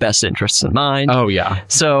historically had our best interests in mind. Oh, yeah.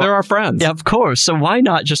 So they're our friends. Yeah, of course. So why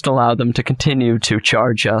not just allow them to continue to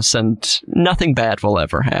charge us, and nothing bad will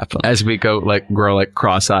ever happen? As we grow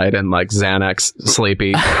cross-eyed and like Xanax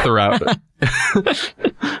sleepy throughout.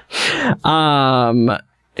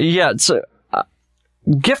 So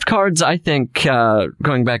gift cards, I think,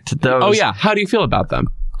 going back to those. Oh, yeah. How do you feel about them?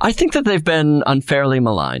 I think that they've been unfairly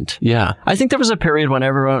maligned. Yeah. I think there was a period when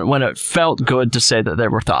it felt good to say that they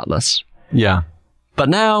were thoughtless. Yeah. But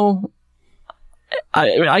now,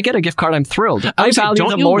 I get a gift card, I'm thrilled. I value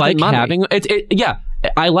them more than money. Yeah.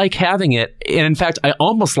 I like having it. And in fact, I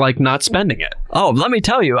almost like not spending it. Oh, let me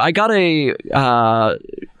tell you, I got a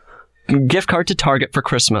gift card to Target for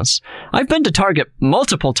Christmas. I've been to Target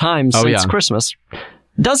multiple times since Christmas.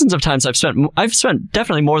 Dozens of times I've spent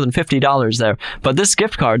definitely more than $50 there. But this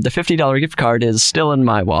gift card, the $50 gift card, is still in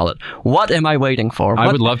my wallet. What am I waiting for?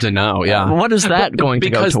 I would love to know, yeah. What is that going to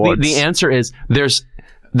go towards? Because the answer is there's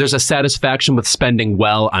a satisfaction with spending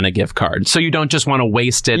well on a gift card. So you don't just want to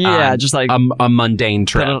waste it on just like a mundane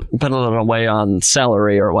trip. Put it away on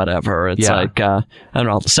celery or whatever. It's like, I don't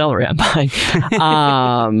know all the celery I'm buying.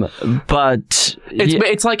 But...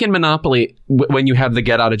 It's like in Monopoly, when you have the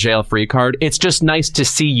get out of jail free card, it's just nice to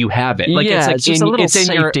see you have it. Like, it's just a little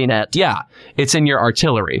safety net. Yeah. It's in your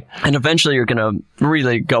artillery. And eventually you're going to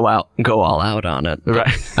really go all out on it.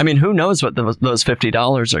 Right. I mean, who knows what those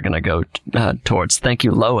 $50 are going to go towards. Thank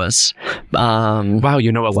you, Lois. Wow,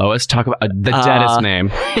 you know a Lois? Talk about the deadest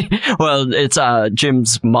name. Well, it's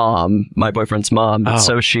Jim's mom, my boyfriend's mom. Oh.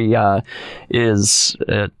 So she is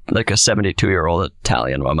like a 72-year-old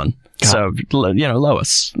Italian woman. God. So,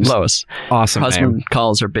 Lois. Awesome husband name.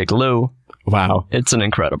 calls her Big Lou. Wow. It's an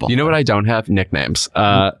incredible You know what I don't have? Nicknames.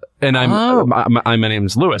 And my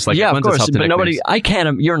name's Lewis. Like, yeah, of course. But nobody,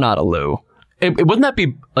 you're not a Lou. Wouldn't that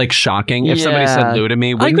be like shocking if somebody said Lou to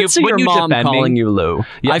me? I could see your mom calling you Lou.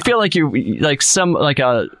 Yeah. I feel like you, like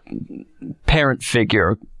a parent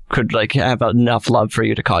figure could like have enough love for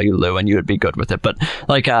you to call you Lou and you would be good with it. But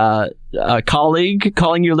like a colleague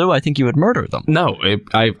calling you Lou, I think you would murder them. No,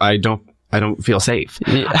 I don't feel safe.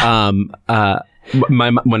 Yeah.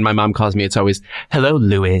 When my mom calls me, it's always, hello,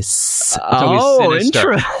 Louis.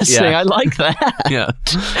 Interesting. Yeah. I like that. Yeah.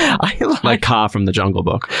 I like Ka from the Jungle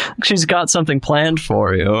Book. She's got something planned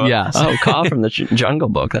for you. Yes. Oh, Ka from the Jungle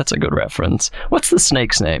Book. That's a good reference. What's the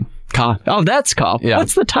snake's name? Ka. Oh, that's Ka. Yeah.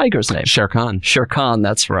 What's the tiger's name? Shere Khan. Shere Khan,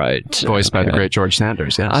 that's right. Voiced by the great George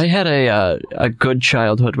Sanders, yes. I had a good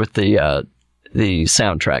childhood with the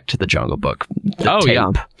soundtrack to the Jungle Book.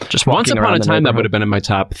 Yeah. Just once upon a time, that would have been in my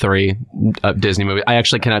top 3 Disney movies. I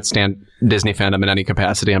actually cannot stand Disney fandom in any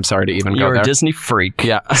capacity. I'm sorry to even go there. You're a Disney freak.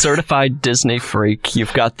 Yeah. Certified Disney freak.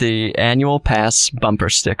 You've got the annual pass bumper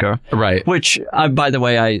sticker. Right. Which, by the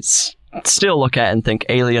way, I still look at and think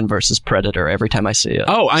Alien versus Predator every time I see it.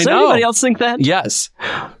 Oh, I know. Does anybody else think that? Yes.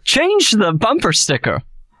 Change the bumper sticker.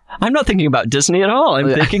 I'm not thinking about Disney at all. I'm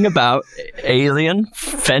thinking about Alien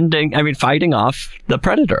fighting off the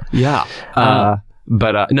Predator. Yeah.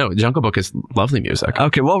 But no, Jungle Book is lovely music.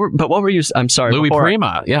 Okay, what were you... I'm sorry. Louis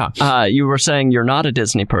Prima, yeah. You were saying you're not a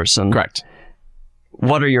Disney person. Correct.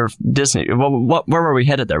 What are your Disney... Where were we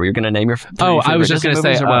headed there? Were you going to name your... I was just going to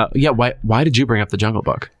say, why did you bring up the Jungle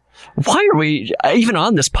Book? Why are we even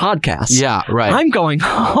on this podcast? Yeah, right. I'm going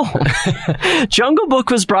home. Jungle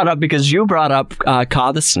Book was brought up because you brought up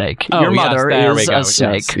Ka the snake. Oh, your mother is a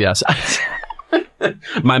snake. Yes.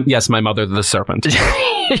 My mother, the serpent.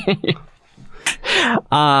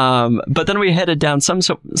 But then we headed down some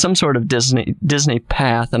sort of Disney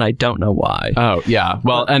path, and I don't know why. Oh yeah.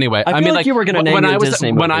 Well, anyway, I mean, like you were going to name your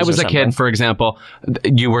Disney movies when I was a kid, for example,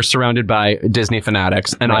 you were surrounded by Disney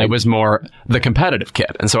fanatics, and I was more the competitive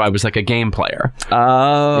kid, and so I was like a game player.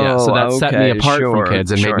 Oh, yeah. So that set me apart from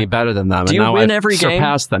kids and made me better than them. Do you win every game?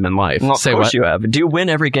 Surpassed them in life. Well, of course you have. Do you win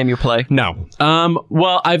every game you play? No.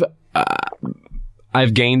 Well,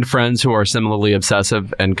 I've gained friends who are similarly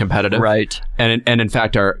obsessive and competitive, right? And in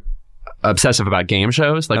fact are obsessive about game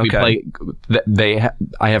shows. Like we play.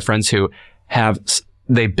 I have friends who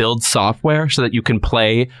they build software so that you can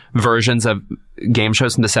play versions of game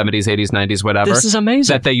shows in the 70s, 80s, 90s, whatever. This is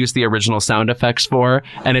amazing. That they use the original sound effects for.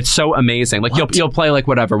 And it's so amazing. Like you'll play like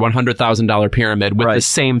whatever, $100,000 pyramid with the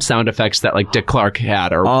same sound effects that like Dick Clark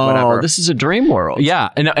had or whatever. Oh, this is a dream world. Yeah.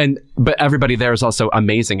 But everybody there is also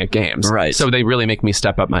amazing at games. Right. So they really make me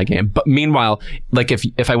step up my game. But meanwhile, like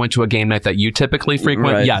if I went to a game night that you typically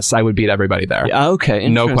frequent, yes, I would beat everybody there. Yeah, okay.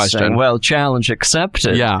 No question. Well, challenge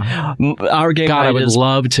accepted. Yeah. Our game night I would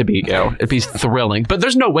love to beat you. It'd be thrilling. But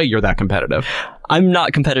there's no way you're that competitive. I'm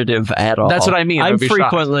not competitive at all. That's what I mean. I'm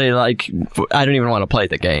frequently like, I don't even want to play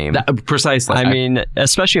the game. Precisely. I mean,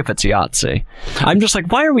 especially if it's Yahtzee. I'm just like,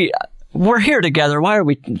 we're here together. Why are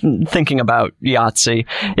we thinking about Yahtzee?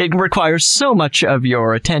 It requires so much of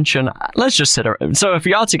your attention. Let's just sit around. So if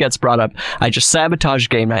Yahtzee gets brought up, I just sabotage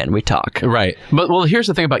game night and we talk. Right. But here's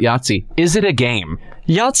the thing about Yahtzee. Is it a game?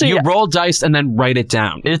 Yahtzee, you roll dice and then write it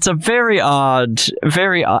down. It's a very odd.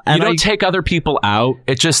 You don't take other people out.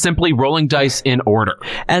 It's just simply rolling dice in order.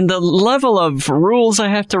 And the level of rules I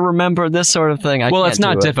have to remember, this sort of thing. Well, it's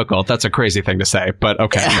not difficult. That's a crazy thing to say, but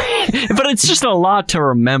okay. But it's just a lot to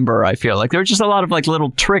remember, I feel like. There are just a lot of like little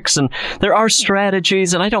tricks and there are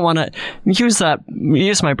strategies, and I don't want to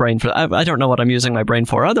use my brain for I don't know what I'm using my brain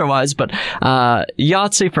for otherwise, but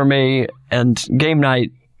Yahtzee for me and game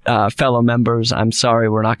night, fellow members, I'm sorry,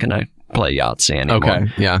 we're not going to play Yahtzee anymore.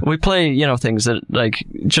 Okay, yeah. We play, things that like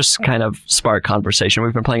just kind of spark conversation.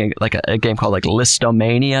 We've been playing a game called like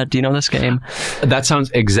Listomania. Do you know this game? That sounds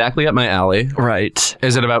exactly up my alley. Right.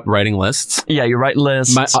 Is it about writing lists? Yeah, you write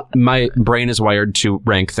lists. My brain is wired to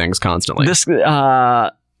rank things constantly.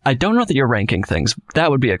 I don't know that you're ranking things. That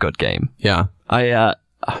would be a good game. Yeah.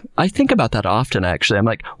 I think about that often, actually. I'm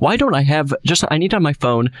like, why don't I have I need on my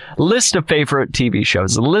phone list of favorite TV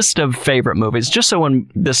shows, a list of favorite movies, just so when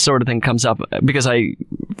this sort of thing comes up, because I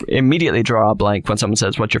immediately draw a blank when someone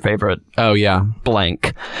says, what's your favorite? Oh, yeah.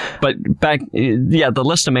 Blank. But the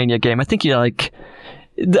Listomania game, I think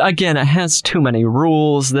again, it has too many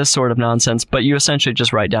rules, this sort of nonsense, but you essentially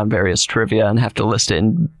just write down various trivia and have to list it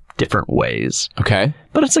in different ways. Okay.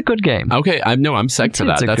 But it's a good game. Okay. I'm psyched for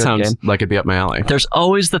that. That sounds like it'd be up my alley. There's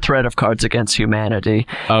always the threat of Cards Against Humanity.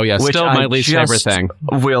 Oh, yeah. Still my least favorite thing.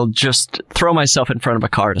 Will just throw myself in front of a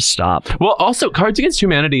car to stop. Well, also, Cards Against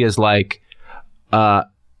Humanity is like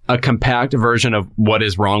a compact version of what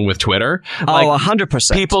is wrong with Twitter. Like,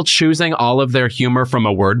 100%. People choosing all of their humor from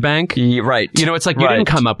a word bank. Right. It's like you didn't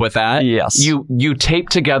come up with that. Yes. You tape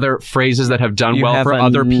together phrases that have done well for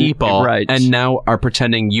other people, right, and now are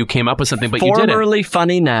pretending you came up with something, but you didn't. Formerly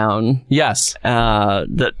funny noun. Yes.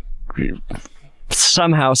 That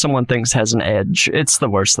somehow someone thinks has an edge. It's the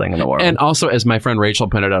worst thing in the world. And also, as my friend Rachel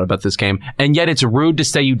pointed out about this game, and yet it's rude to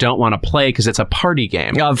say you don't want to play because it's a party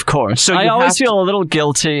game. Of course. So I always feel a little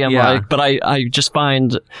guilty. But I just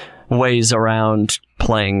find ways around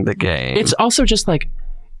playing the game. It's also just like,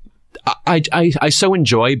 I so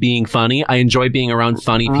enjoy being funny. I enjoy being around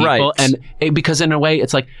funny people. Right. And because in a way,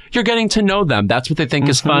 it's like you're getting to know them. That's what they think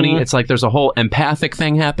is funny. It's like there's a whole empathic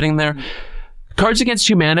thing happening there. Cards Against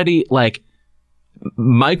Humanity, like,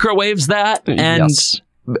 microwaves that and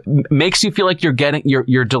makes you feel like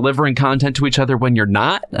you're delivering content to each other when you're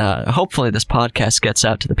not. Hopefully this podcast gets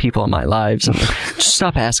out to the people in my lives and just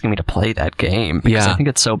stop asking me to play that game because I think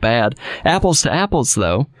it's so bad. Apples to Apples,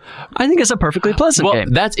 though, I think is a perfectly pleasant game.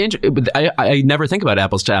 That's interesting. I never think about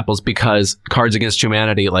Apples to Apples because Cards Against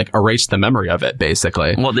Humanity like erased the memory of it,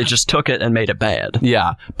 basically. Well, they just took it and made it bad.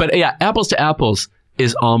 Yeah. But yeah, Apples to Apples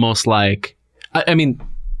is almost like, I mean,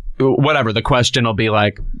 whatever, the question will be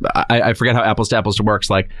like, I forget how Apples to Apples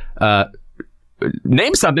works, like,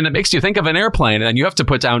 name something that makes you think of an airplane, and then you have to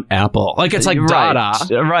put down Apple. Like, it's like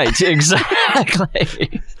Dada. Right,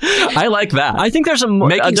 exactly. I like that. I think there's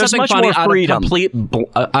making there's something much funny more freedom.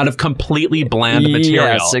 out of completely bland material.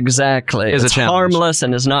 Yes, exactly. Is it's harmless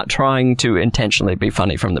and is not trying to intentionally be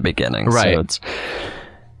funny from the beginning. Right. So it's,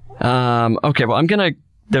 okay, well,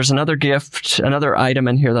 there's another gift, another item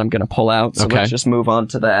in here that I'm going to pull out. So let's just move on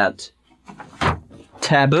to that.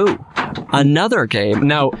 Taboo. Another game.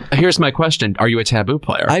 Now, here's my question. Are you a Taboo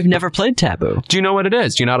player? I've never played Taboo. Do you know what it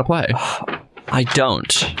is? Do you know how to play? I don't.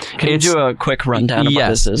 Can you do a quick rundown of what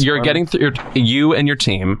this is? You're getting through. You and your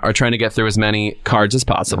team are trying to get through as many cards as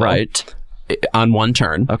possible. Right. On one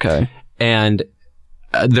turn. Okay. And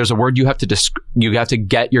there's a word you have to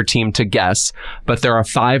get your team to guess, but there are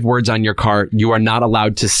 5 words on your card you are not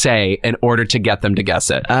allowed to say in order to get them to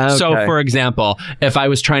guess it. Okay. So, for example, if I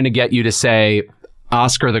was trying to get you to say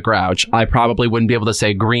Oscar the Grouch, I probably wouldn't be able to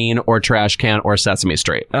say green or trash can or Sesame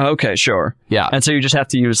Street. Okay, sure. Yeah. And so you just have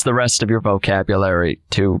to use the rest of your vocabulary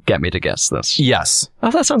to get me to guess this. Yes. Oh,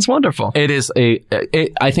 that sounds wonderful. It is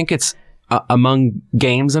I think it's among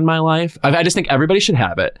games in my life. I just think everybody should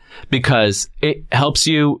have it because it helps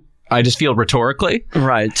you, I just feel rhetorically.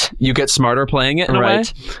 Right. You get smarter playing it in a way.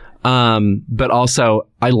 Right. But also,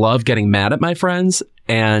 I love getting mad at my friends,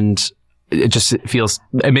 and it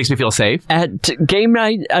makes me feel safe. At game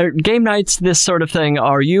nights, this sort of thing,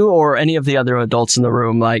 are you or any of the other adults in the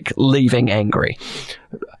room like leaving angry?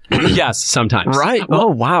 Yes, sometimes. Right. Oh,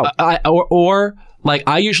 wow. Or like,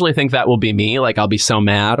 I usually think that will be me. Like, I'll be so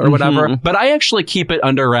mad or whatever. But I actually keep it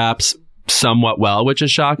under wraps somewhat well, which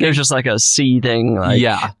is shocking. There's just like a seething, like...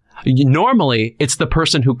 Yeah. Normally, it's the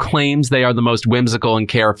person who claims they are the most whimsical and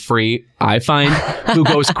carefree, I find, who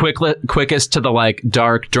goes quickest to the, like,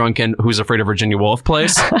 dark, drunken, who's afraid of Virginia Woolf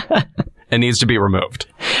place and needs to be removed.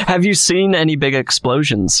 Have you seen any big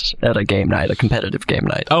explosions at a game night, a competitive game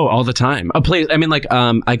night? Oh, all the time. I mean, like,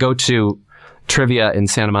 I go to trivia in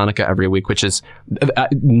Santa Monica every week, which is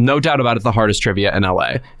no doubt about it the hardest trivia in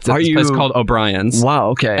LA. It's called O'Brien's.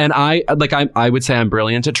 Wow, okay. And I would say I'm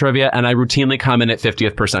brilliant at trivia, and I routinely come in at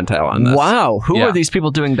 50th percentile on this. Wow, who are these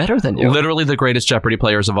people doing better than you? Literally the greatest Jeopardy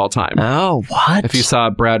players of all time. Oh, what? If you saw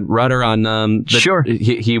Brad Rutter on sure.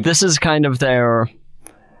 He this is kind of their...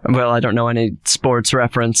 Well, I don't know any sports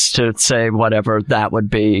reference to say whatever that would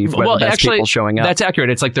be. Well, the best actually, people showing up. That's accurate.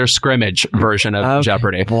 It's like their scrimmage version of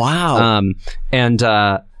Jeopardy. Wow.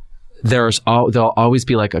 There'll always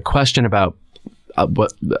be like a question about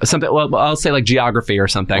something. Well, I'll say like geography or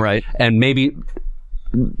something. Right. And maybe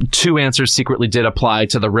 2 answers secretly did apply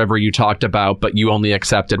to the river you talked about, but you only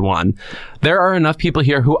accepted 1. There are enough people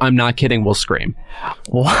here who, I'm not kidding, will scream.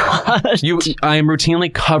 What? I am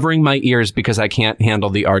routinely covering my ears because I can't handle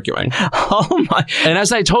the arguing. Oh my. And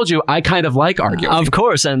as I told you, I kind of like arguing. Of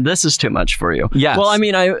course, and this is too much for you. Yes. Well, I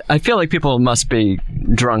mean, I feel like people must be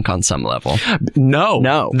drunk on some level.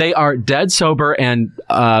 No. They are dead sober, and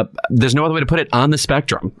there's no other way to put it, on the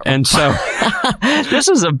spectrum. And so... This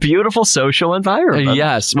is a beautiful social environment.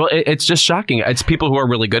 Yes. Well, it's just shocking. It's people who are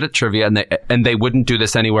really good at trivia, and they wouldn't do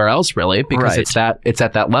this anywhere else, really, because it's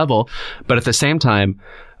at that level. But at the same time,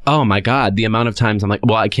 oh my God, the amount of times I'm like,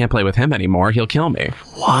 well, I can't play with him anymore. He'll kill me.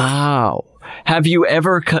 Wow. Have you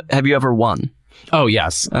ever won? Oh,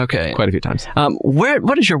 yes. Okay. Quite a few times.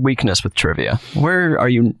 What is your weakness with trivia? Where are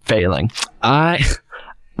you failing? I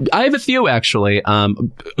have a few, actually.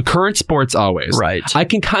 Current sports, always. Right. I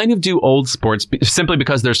can kind of do old sports simply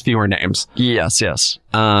because there's fewer names. Yes.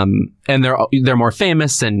 And they're more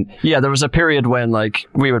famous, and yeah, there was a period when like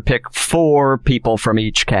we would pick 4 people from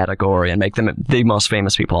each category and make them the most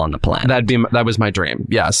famous people on the planet. That was my dream.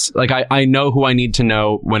 Yes. Like I know who I need to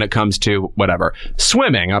know when it comes to whatever.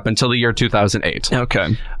 Swimming up until the year 2008.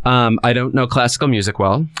 Okay. I don't know classical music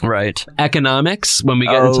well. Right. Economics, when we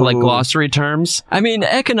get into like glossary terms. I mean,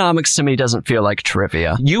 economics to me doesn't feel like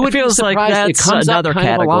trivia. It feels like that's it comes another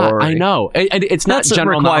category. I know. It's not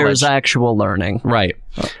general knowledge. It requires actual learning. Right.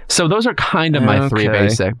 So those are kind of my 3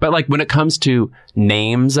 basic. But like when it comes to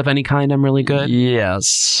names of any kind, I'm really good.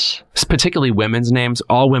 Yes. Particularly women's names.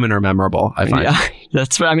 All women are memorable, I find. Yeah,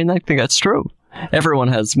 I think that's true. Everyone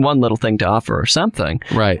has one little thing to offer or something.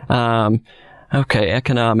 Right. Okay,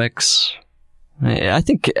 economics. I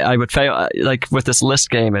think I would fail. Like with this list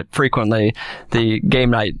game, frequently the game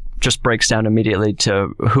night just breaks down immediately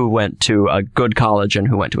to who went to a good college and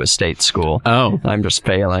who went to a state school. Oh. I'm just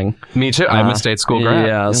failing. Me too. I'm a state school grad.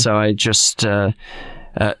 Yeah, so I just... I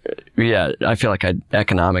feel like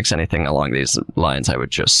economics, anything along these lines, I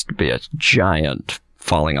would just be a giant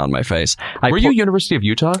falling on my face. Were you University of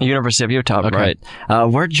Utah? University of Utah, okay. Right.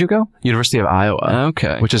 Where did you go? University of Iowa.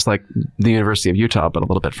 Okay. Which is like the University of Utah, but a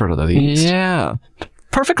little bit further to the east. Yeah.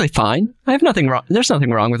 Perfectly fine. I have nothing wrong. There's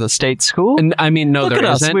nothing wrong with a state school. And, I mean, no, Look there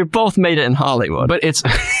at isn't. us. We've both made it in Hollywood. But it's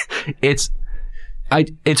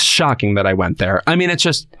shocking that I went there. I mean, it's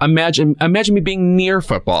just imagine me being near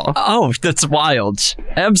football. Oh, that's wild.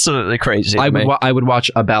 Absolutely crazy. I would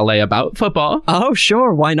watch a ballet about football. Oh,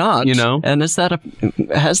 sure. Why not? You know? And has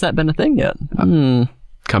that been a thing yet?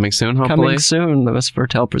 Coming soon, hopefully. Coming soon, the Miss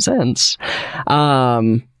Virtel presents.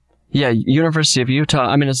 Yeah, University of Utah.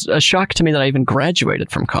 I mean, it's a shock to me that I even graduated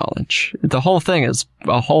from college. The whole thing is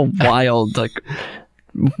a whole wild, like,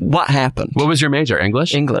 what happened? What was your major?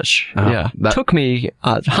 English? English, Oh, yeah. Took me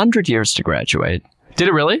 100 years to graduate. Did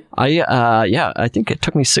it really? I think it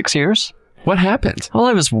took me 6 years. What happened? Well,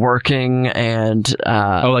 I was working and...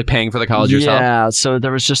 like paying for the college yourself? Yeah, so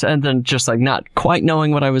there was and then just like not quite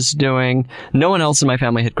knowing what I was doing. No one else in my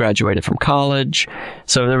family had graduated from college,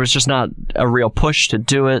 so there was just not a real push to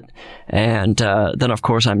do it. And then, of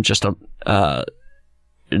course, I'm just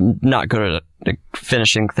not good at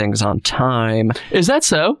finishing things on time. Is that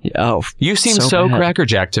so? Oh, you seem so bad.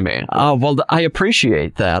 crackerjack to me. Oh, well, I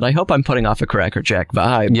appreciate that. I hope I'm putting off a crackerjack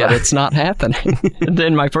vibe, but it's not happening.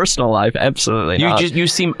 In my personal life, absolutely not. You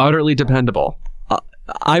seem utterly dependable.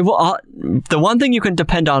 I will. The one thing you can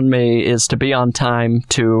depend on me is to be on time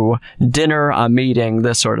to dinner, a meeting,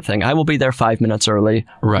 this sort of thing. I will be there 5 minutes early,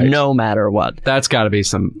 right? No matter what. That's got to be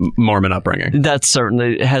some Mormon upbringing. That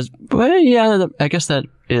certainly has. Well, yeah, I guess that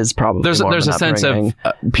is probably. There's a sense of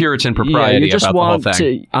Puritan propriety. Yeah, you just about want the whole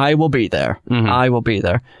thing. I will be there. Mm-hmm. I will be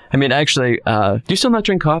there. I mean, actually, do you still not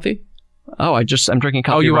drink coffee? Oh, I'm drinking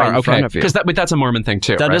coffee you right are? in front of you. Because that's a Mormon thing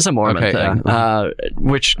too. That right? is a Mormon thing, yeah.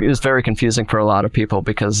 Which is very confusing for a lot of people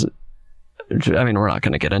because. I mean, we're not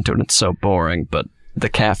going to get into it. It's so boring, but the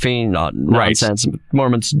caffeine nonsense. Right.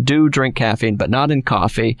 Mormons do drink caffeine, but not in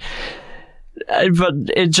coffee. But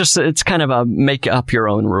it's kind of a make up your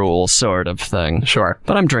own rules sort of thing. Sure.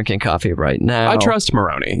 But I'm drinking coffee right now. I trust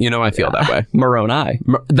Moroni. You know, I feel that way. Moroni.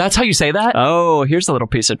 That's how you say that? Oh, here's a little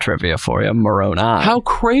piece of trivia for you. Moroni. How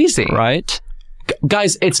crazy. Right?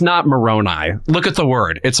 Guys, it's not Moroni. Look at the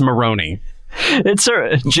word. It's Moroni. It's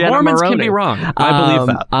Jenna Mormons Maroney. Can be wrong. I believe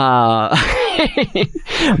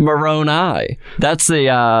that. Moroni. That's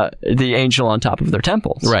the angel on top of their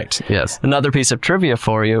temples. Right. Yes. Another piece of trivia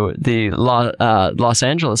for you: the Los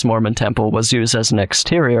Angeles Mormon temple was used as an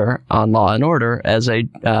exterior on Law and Order as a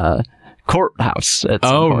courthouse. At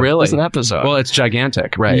some point. Really? It's an episode. Well, it's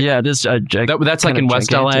gigantic, right? Yeah, it is. That's like in West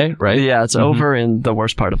gigantic. LA, right? Yeah, it's over in the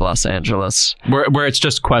worst part of Los Angeles, where it's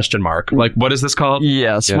just question mark. Like, what is this called?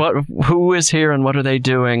 Yes. Yeah. Who is here and what are they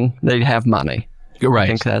doing? They have money. Right. I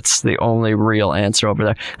think that's the only real answer over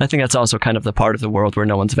there. I think that's also kind of the part of the world where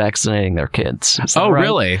no one's vaccinating their kids. Oh, right?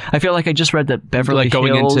 Really? I feel like I just read that Beverly Hills...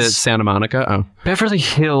 going into Santa Monica? Oh. Beverly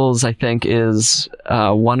Hills, I think, is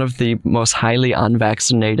one of the most highly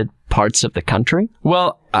unvaccinated parts of the country.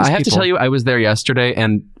 Well, I have to tell you, I was there yesterday,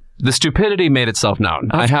 and the stupidity made itself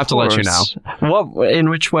known. I have to let you know. What?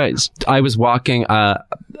 In which ways? I was walking...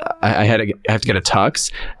 I have to get a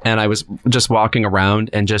tux, and I was just walking around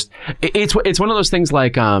and just it's one of those things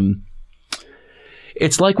like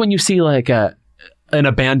it's like when you see like an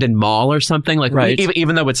abandoned mall or something, like right.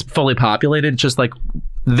 even though it's fully populated, it's just like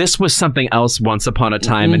this was something else once upon a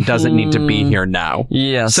time and doesn't need to be here now.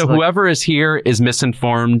 Yes. So whoever is here is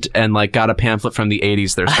misinformed and like got a pamphlet from the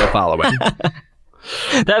 80s they're still following.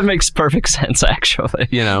 That makes perfect sense, actually.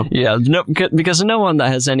 You know? Yeah, because no one that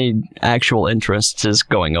has any actual interests is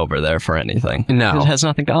going over there for anything. No. It has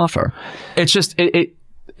nothing to offer. It's just,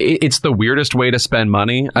 it's the weirdest way to spend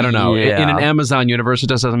money. I don't know. Yeah. In an Amazon universe, it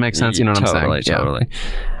just doesn't make sense. You know what I'm saying? Totally.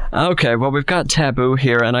 Okay, well, we've got Taboo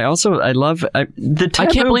here, and I love the Taboo.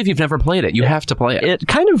 I can't believe you've never played it. You have to play it. It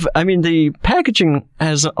kind of, I mean, the packaging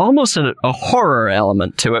has almost a horror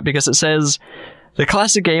element to it because it says... The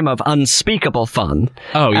classic game of unspeakable fun.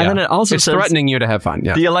 Oh, yeah. And then it also it's says... threatening you to have fun,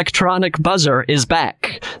 yeah. The electronic buzzer is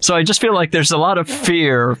back. So I just feel like there's a lot of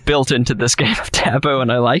fear built into this game of Taboo,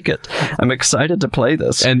 and I like it. I'm excited to play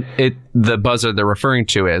this. And the buzzer they're referring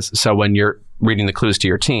to is, so when you're reading the clues to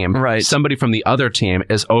your team, right. Somebody from the other team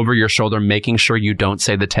is over your shoulder making sure you don't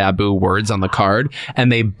say the taboo words on the card,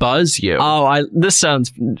 and they buzz you. Oh,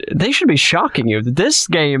 they should be shocking you. This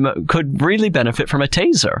game could really benefit from a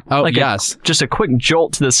taser. Oh, like yes. Just a quick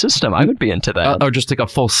jolt to the system. I would be into that. Or just like a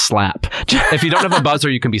full slap. If you don't have a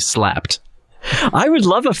buzzer, you can be slapped. I would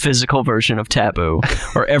love a physical version of Taboo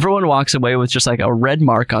where everyone walks away with just like a red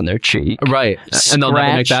mark on their cheek. Right. And they'll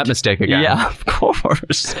never make that mistake again. Yeah, of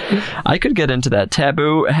course. I could get into that.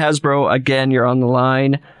 Taboo, Hasbro, again, you're on the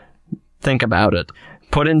line. Think about it.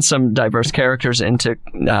 Put in some diverse characters into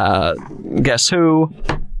Guess Who.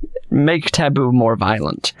 Make Taboo more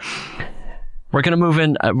violent. We're going to move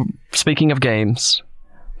in. Speaking of games,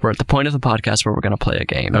 we're at the point of the podcast where we're going to play a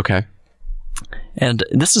game. Okay. And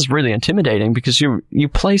this is really intimidating because you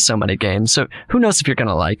play so many games, so who knows if you're going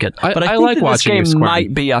to like it. But I think like that watching this game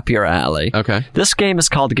might be up your alley. Okay. This game is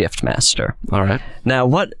called Gift Master. All right. Now,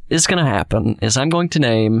 what is going to happen is I'm going to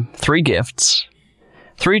name 3 gifts.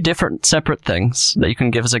 3 different separate things that you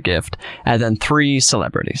can give as a gift, and then 3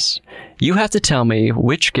 celebrities. You have to tell me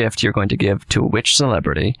which gift you're going to give to which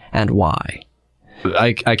celebrity and why.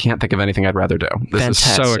 I can't think of anything I'd rather do. This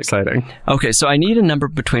Fantastic. is so exciting. Okay, so I need a number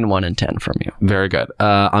between 1 and 10 from you. Very good.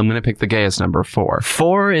 I'm going to pick the gayest number, 4.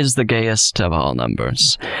 4 is the gayest of all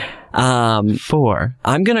numbers. 4.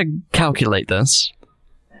 I'm going to calculate this.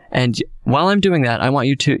 And while I'm doing that, I want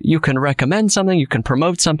you can recommend something, you can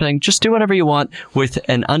promote something, just do whatever you want with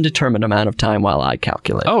an undetermined amount of time while I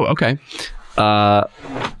calculate. Oh, okay.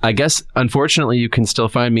 I guess, unfortunately, you can still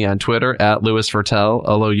find me on Twitter at Louis Virtel,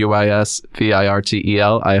 LOUISVIRTEL.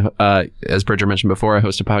 As Bridger mentioned before, I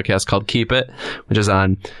host a podcast called Keep It, which is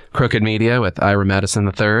on Crooked Media with Ira Madison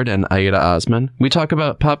III and Aida Osman. We talk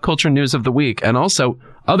about pop culture news of the week and also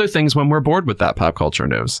other things when we're bored with that pop culture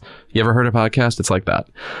news. You ever heard a podcast? It's like that.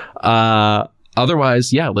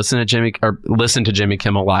 Otherwise, yeah, listen to Jimmy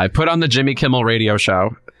Kimmel Live. Put on the Jimmy Kimmel radio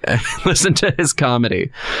show. Listen to his comedy.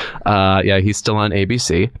 Yeah, he's still on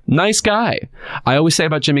ABC. Nice guy. I always say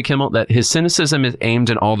about Jimmy Kimmel that his cynicism is aimed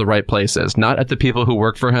in all the right places, not at the people who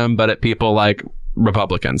work for him, but at people like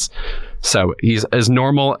Republicans. So he's as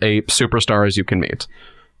normal a superstar as you can meet.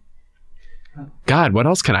 God, what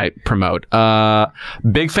else can I promote?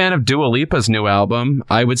 Big fan of Dua Lipa's new album.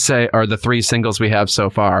 I would say are the 3 singles we have so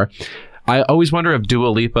far. I always wonder if Dua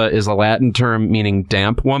Lipa is a Latin term meaning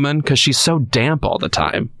damp woman, because she's so damp all the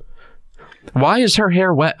time. Why is her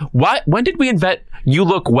hair wet? When did we invent you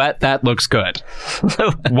look wet, that looks good?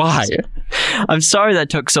 Why? I'm sorry that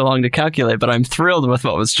took so long to calculate, but I'm thrilled with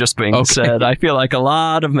what was just being said. I feel like a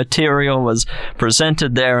lot of material was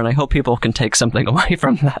presented there, and I hope people can take something away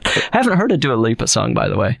from that. I haven't heard a Dua Lipa song, by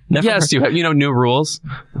the way. Yes, you have. You know, new rules.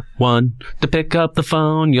 1, to pick up the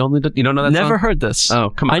phone. You don't know that song? Never heard this.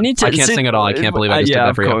 Oh, come on. I can't sing at all. I can't believe I just did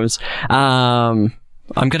that for you. Yeah, of course.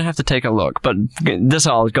 I'm going to have to take a look, but this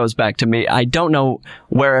all goes back to me. I don't know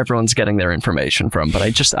where everyone's getting their information from, but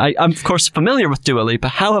I'm of course familiar with Dua Lipa.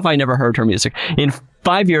 How have I never heard her music? In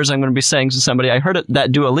 5 years, I'm going to be saying to somebody, I heard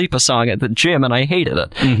that Dua Lipa song at the gym and I hated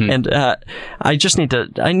it. Mm-hmm. And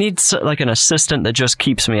I need like an assistant that just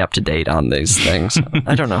keeps me up to date on these things.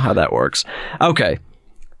 I don't know how that works. Okay.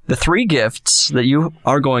 The 3 gifts that you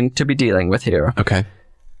are going to be dealing with here. Okay.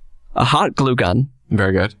 A hot glue gun.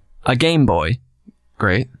 Very good. A Game Boy.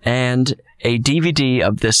 Great. And a DVD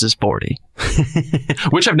of This Is 40.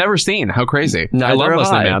 Which I've never seen. How crazy. Neither I love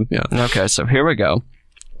Leslie Mann. Yeah. Okay, so here we go.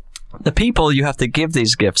 The people you have to give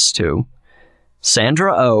these gifts to: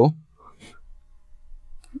 Sandra Oh,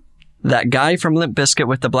 that guy from Limp Bizkit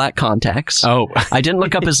with the black contacts. Oh. I didn't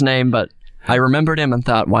look up his name, but I remembered him and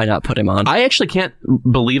thought, why not put him on? I actually can't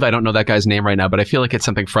believe I don't know that guy's name right now, but I feel like it's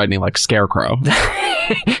something frightening like Scarecrow.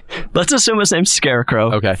 Let's assume his name's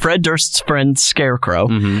Scarecrow. Okay. Fred Durst's friend Scarecrow.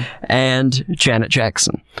 Mm-hmm. And Janet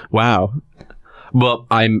Jackson. Wow. Well,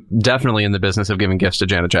 I'm definitely in the business of giving gifts to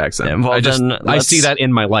Janet Jackson. Yeah, well, I see that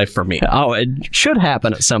in my life for me. Oh, it should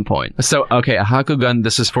happen at some point. So, okay, a Haku gun,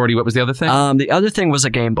 This Is 40. What was the other thing? The other thing was a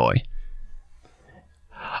Game Boy.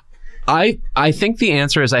 I think the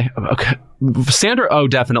answer is Sandra Oh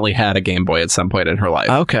definitely had a Game Boy at some point in her life.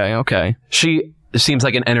 Okay. She seems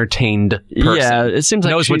like an entertained person. Yeah, it seems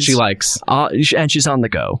like knows what she likes. And she's on the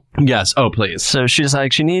go. Yes. Oh, please. So she's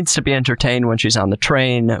like, she needs to be entertained when she's on the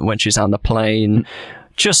train, when she's on the plane,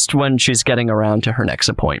 just when she's getting around to her next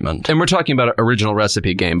appointment. And we're talking about an original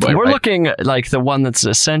recipe Game Boy. We're looking like the one that's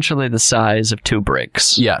essentially the size of 2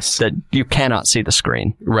 bricks. Yes. That you cannot see the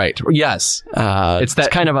screen. Right. Yes. It's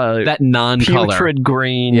that kind of that non-color putrid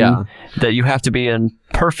green. Yeah. That you have to be in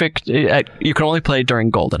perfect. You can only play during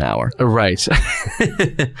golden hour. Right.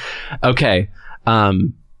 Okay.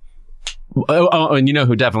 And you know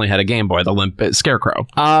who definitely had a Game Boy? The Limp Scarecrow.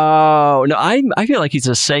 Oh no! I feel like he's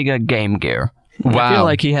a Sega Game Gear. Wow. I feel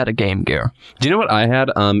like he had a Game Gear. Do you know what I had?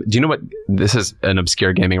 Do you know what? This is an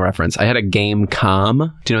obscure gaming reference. I had a Game Com.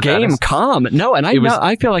 Do you know what that is? Game Com? No, and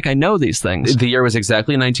I feel like I know these things. The year was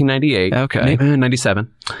exactly 1998. Okay.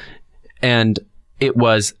 97. And it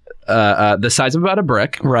was the size of about a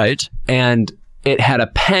brick. Right. And it had a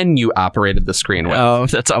pen you operated the screen with. Oh,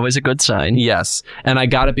 that's always a good sign. Yes. And I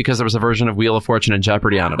got it because there was a version of Wheel of Fortune and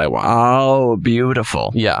Jeopardy on it I won. Oh,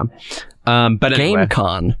 beautiful. Yeah. But anyway.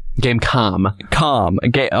 GameCon. GameCom.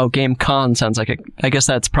 GameCon sounds like I guess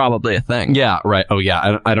that's probably a thing. Yeah, right. Oh,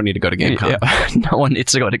 yeah. I don't need to go to GameCon. Yeah. No one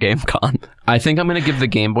needs to go to GameCon. I think I'm going to give the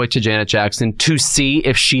Game Boy to Janet Jackson to see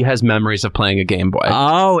if she has memories of playing a Game Boy.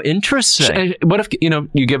 Oh, interesting. What if,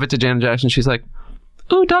 you give it to Janet Jackson, she's like,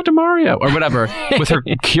 "Ooh, Dr. Mario," or whatever, with her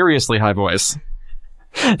curiously high voice.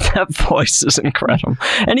 That voice is incredible.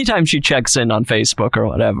 Anytime she checks in on Facebook or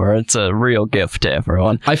whatever, it's a real gift to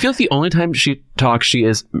everyone. I feel like the only time she talks, she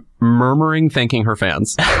is murmuring, thanking her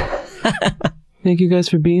fans. Thank you guys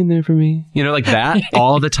for being there for me. You know, like that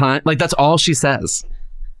all the time. Like, that's all she says.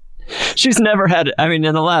 She's never had, I mean,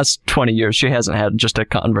 in the last 20 years, she hasn't had just a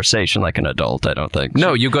conversation like an adult, I don't think.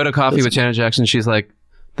 No, you go to coffee with Janet Jackson, she's like,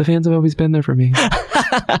 the fans have always been there for me.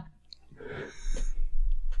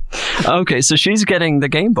 Okay, so she's getting the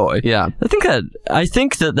Game Boy. Yeah. I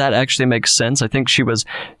think that actually makes sense. I think she was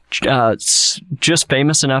just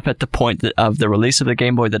famous enough at the point of the release of the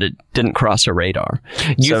Game Boy that it didn't cross her radar.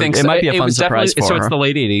 You think it might be a fun surprise for her. So it's the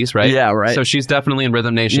late 80s, right? Yeah, right. So she's definitely in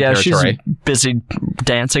Rhythm Nation territory. She's busy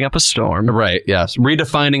dancing up a storm. Right, yes.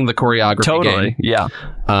 Redefining the choreography Totally, game. yeah.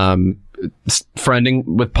 Friending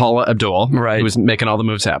with Paula Abdul, right, who was making all the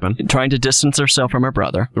moves happen. Trying to distance herself from her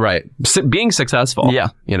brother. Right. Being successful. Yeah.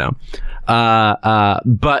 You know.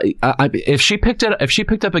 But if she picked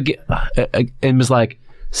up and was like,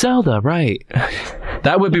 Zelda, right.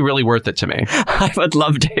 That would be really worth it to me. I would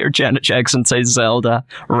love to hear Janet Jackson say Zelda,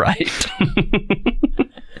 right.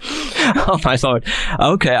 Oh my Lord.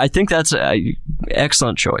 Okay, I think that's an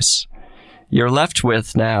excellent choice. You're left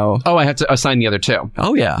with now... Oh, I have to assign the other two.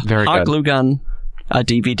 Oh, yeah. Very Hot good. Glue Gun, a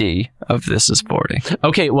DVD of This Is 40.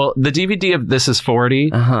 Okay, well, the DVD of This Is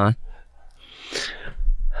 40... Uh-huh.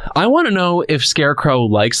 I want to know if Scarecrow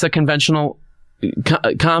likes the conventional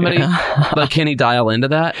comedy. Like, can he dial into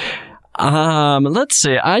that? Let's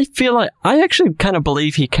see. I feel like... I actually kind of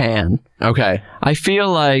believe he can. Okay. I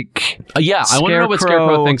feel like... Yeah, I want to know what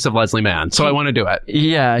Scarecrow thinks of Leslie Mann, so I want to do it.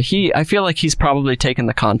 Yeah, I feel like he's probably taken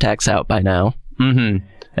the contacts out by now. Mm-hmm.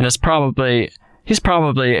 And he's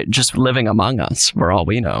probably just living among us, for all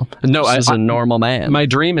we know. No, he's a normal man. My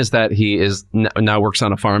dream is that he is now works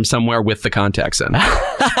on a farm somewhere with the contacts in.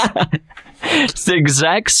 It's the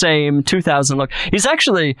exact same 2000 look. He's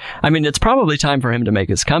actually, I mean, it's probably time for him to make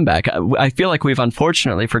his comeback. I feel like we've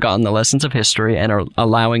unfortunately forgotten the lessons of history and are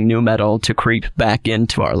allowing new metal to creep back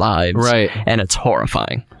into our lives. Right. And it's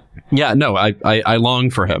horrifying. Yeah, no, I long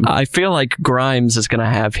for him. I feel like Grimes is going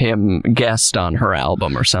to have him guest on her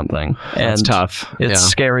album or something. That's tough. It's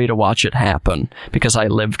scary to watch it happen because I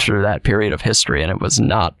lived through that period of history and it was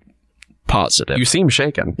not positive. You seem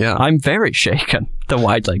shaken. Yeah. I'm very shaken. The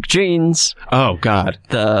wide leg jeans. Oh, God.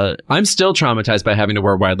 I'm still traumatized by having to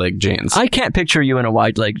wear wide leg jeans. I can't picture you in a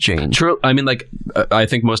wide leg jean. True. I mean, like, I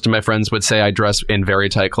think most of my friends would say I dress in very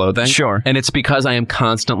tight clothing. Sure. And it's because I am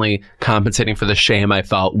constantly compensating for the shame I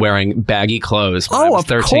felt wearing baggy clothes when I was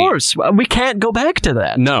 13. Of course. We can't go back to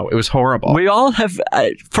that. No, it was horrible. We all have,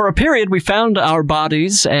 for a period, we found our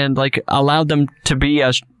bodies and, like, allowed them to be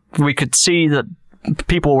we could see that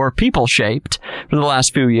people were people-shaped for the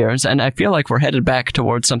last few years, and I feel like we're headed back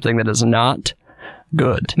towards something that is not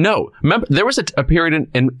good. No. Remember, there was a period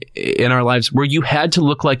in our lives where you had to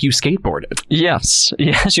look like you skateboarded. Yes,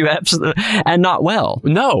 you absolutely... And not well.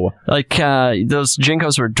 No. Like, those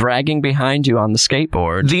Jinkos were dragging behind you on the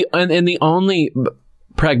skateboard. And the only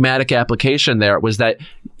pragmatic application there was that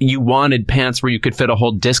you wanted pants where you could fit a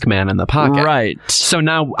whole Discman in the pocket. Right. So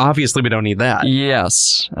now, obviously, we don't need that.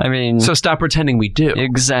 Yes. I mean... So stop pretending we do.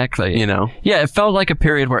 Exactly. You know? Yeah, it felt like a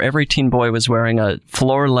period where every teen boy was wearing a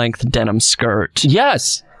floor-length denim skirt.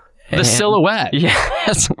 Yes. The silhouette.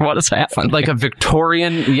 Yes. What has happened? Like a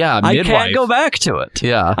Victorian, midwife. I can't go back to it.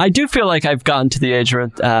 Yeah. I do feel like I've gotten to the age where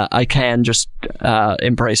I can just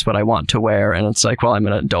embrace what I want to wear, and it's like, well, I'm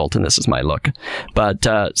an adult and this is my look. But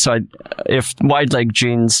if wide leg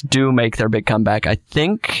jeans do make their big comeback, I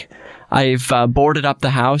think I've boarded up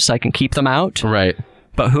the house. I can keep them out. Right.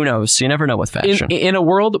 But who knows? You never know with fashion. In a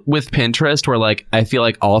world with Pinterest where, like, I feel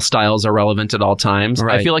like all styles are relevant at all times,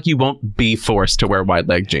 right. I feel like you won't be forced to wear wide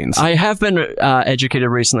leg jeans. I have been educated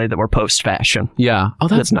recently that we're post-fashion. Yeah. Oh,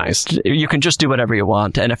 that's nice. You can just do whatever you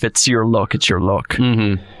want, and if it's your look, it's your look.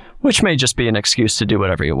 Mm-hmm. Which may just be an excuse to do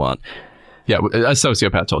whatever you want. Yeah, a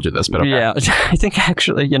sociopath told you this, but okay. Yeah, I think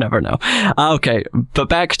actually you never know. Okay, but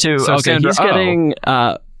back to... So okay, Sandra, he's getting...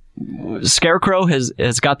 Scarecrow has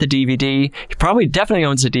got the DVD. He probably definitely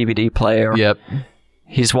owns a DVD player. Yep.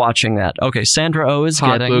 He's watching that. Okay, Sandra Oh is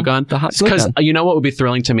getting glue gun. The hot glue gun. Because you know what would be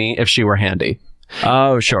thrilling to me if she were handy.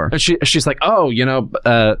 Oh, sure. She's like,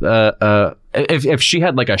 if she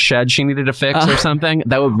had like a shed she needed to fix or something,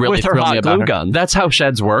 that would really with her thrill hot me about glue her. gun. That's how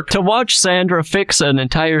sheds work. To watch Sandra fix an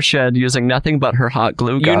entire shed using nothing but her hot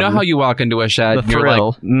glue gun. You know how you walk into a shed, The and you're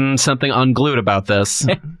thrill. like, something unglued about this.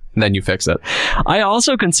 Then you fix it. I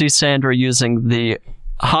also can see Sandra using the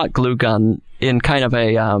hot glue gun in kind of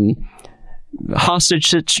a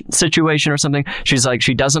hostage situation or something. She's like,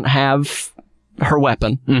 she doesn't have her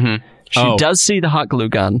weapon. Mm-hmm. She does see the hot glue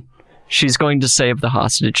gun. She's going to save the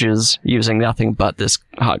hostages using nothing but this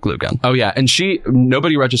hot glue gun. Oh, yeah. And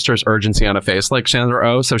nobody registers urgency on a face like Sandra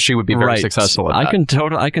Oh, so she would be very successful at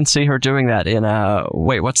that. I can see her doing that in,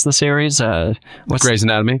 what's the series? Grey's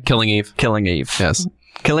Anatomy? Killing Eve. Killing Eve. Yes.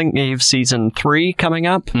 Killing Eve season 3 coming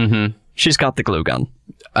up. Mm-hmm. She's got the glue gun.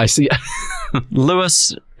 I see.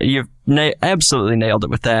 Lewis, you've absolutely nailed it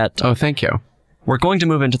with that. Oh, thank you. We're going to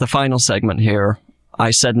move into the final segment here.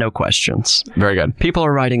 I said no questions. Very good. People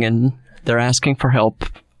are writing in. They're asking for help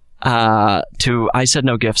to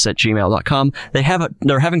isaidnogifts@gmail.com.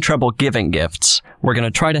 They're having trouble giving gifts. We're going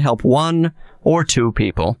to try to help 1 or 2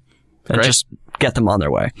 people and just get them on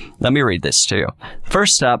their way. Let me read this to you.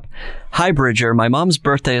 First up, hi Bridger, my mom's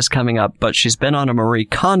birthday is coming up, but she's been on a Marie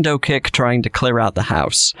Kondo kick trying to clear out the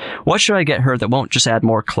house. What should I get her that won't just add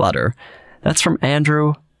more clutter? That's from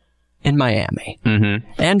Andrew in Miami.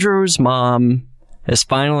 Mm-hmm. Andrew's mom is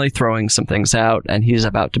finally throwing some things out, and he's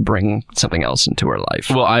about to bring something else into her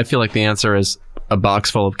life. Well, I feel like the answer is a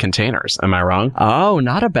box full of containers. Am I wrong? Oh,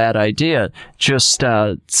 not a bad idea. Just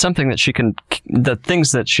something that she can... The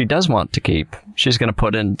things that she does want to keep, she's going to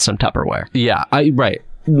put in some Tupperware. Yeah, right.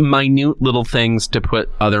 Minute little things to put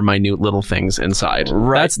other minute little things inside.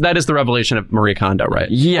 Right. That is the revelation of Marie Kondo,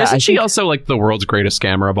 right? Yeah. Isn't she also like the world's greatest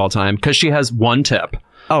scammer of all time? Because she has one tip.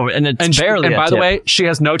 Oh, and it's barely And by a the tip. way, she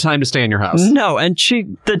has no time to stay in your house. No, and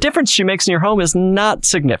the difference she makes in your home is not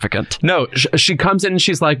significant. No, she comes in and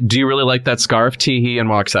she's like, do you really like that scarf? Tee-hee, and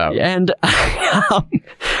walks out. And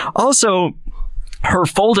also, her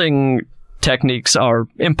folding techniques are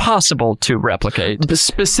impossible to replicate.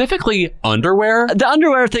 Specifically underwear? The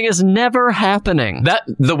underwear thing is never happening.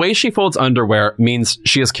 The way she folds underwear means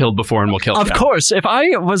she has killed before and will kill again. Of course, if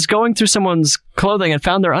I was going through someone's clothing and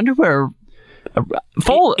found their underwear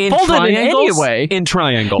folded in any way, in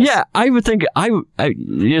triangles, yeah, I would think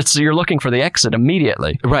you're looking for the exit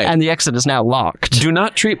immediately, right? And the exit is now locked. Do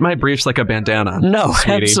not treat my briefs like a bandana. No,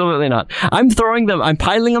 sweetie. Absolutely not. I'm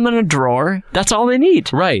piling them in a drawer. That's all they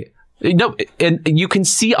need. Right. No, and you can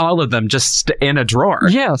see all of them just in a drawer.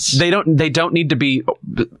 Yes. They don't need to be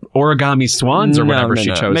origami swans or whatever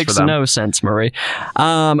she chose Makes for them. no sense, Marie.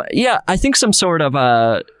 Yeah, I think some sort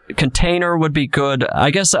of container would be good.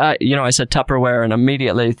 I guess, I said Tupperware and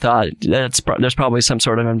immediately thought there's probably some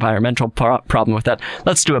sort of environmental problem with that.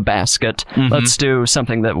 Let's do a basket. Mm-hmm. Let's do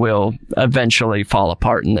something that will eventually fall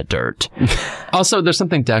apart in the dirt. Also, there's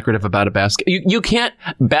something decorative about a basket. You can't,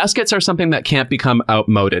 baskets are something that can't become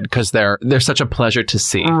outmoded because they're such a pleasure to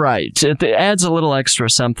see. Right. It adds a little extra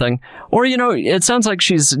something. Or, it sounds like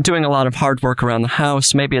she's doing a lot of hard work around the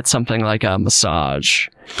house. Maybe it's something like a massage.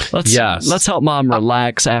 Let's help mom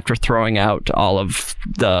relax after throwing out all of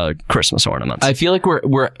the Christmas ornaments. I feel like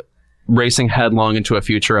we're racing headlong into a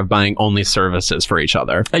future of buying only services for each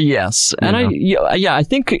other. Yes. And I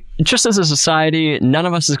think just as a society, none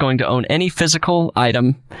of us is going to own any physical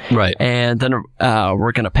item. Right. And then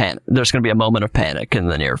we're going to panic. There's going to be a moment of panic in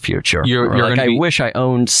the near future. I wish I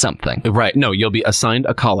owned something. Right. No, you'll be assigned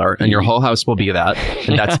a color and your whole house will be that.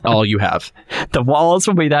 And that's all you have. The walls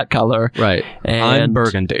will be that color. Right. And I'm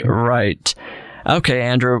burgundy. Right. Okay,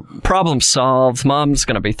 Andrew. Problem solved. Mom's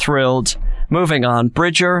going to be thrilled. Moving on.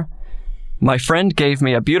 Bridger. My friend gave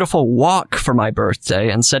me a beautiful wok for my birthday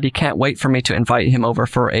and said he can't wait for me to invite him over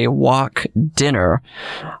for a wok dinner.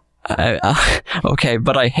 Okay,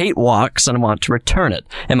 but I hate woks and want to return it.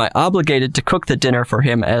 Am I obligated to cook the dinner for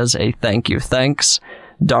him as a thank you? Thanks,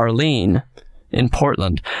 Darlene in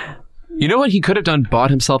Portland. You know what he could have done? Bought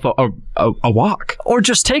himself a wok. Or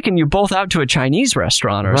just taken you both out to a Chinese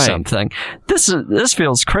restaurant or something. This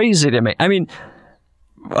feels crazy to me. I mean,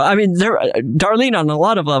 Darlene, on a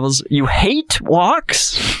lot of levels, you hate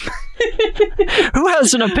woks? Who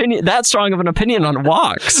has that strong of an opinion on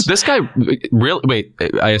woks? This guy, wait,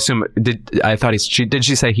 I assume, did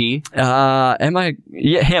she say he? Yeah,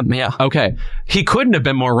 him, yeah. Okay. He couldn't have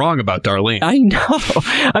been more wrong about Darlene. I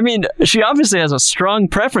know. I mean, she obviously has a strong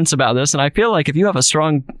preference about this, and I feel like if you have a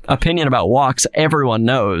strong opinion about woks, everyone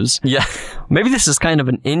knows. Yeah. Maybe this is kind of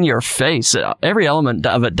an in-your-face. Every element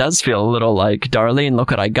of it does feel a little like, Darlene, look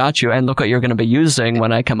what I got you, and look what you're going to be using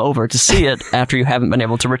when I come over to see it after you haven't been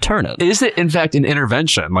able to return it. Is it, in fact, an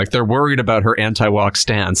intervention? Like, they're worried about her anti-wok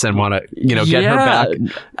stance and want to, get her back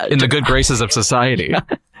in the good graces of society.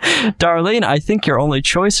 Darlene, I think your only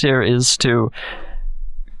choice here is to,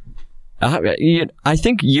 I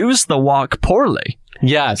think, use the wok poorly.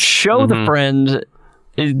 Yes. Show the friend.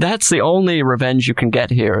 That's the only revenge you can get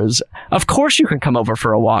here is, of course you can come over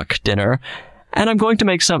for a wok dinner, and I'm going to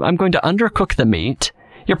undercook the meat.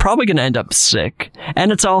 you're probably going to end up sick,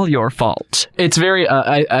 and it's all your fault. It's very,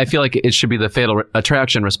 I feel like it should be the Fatal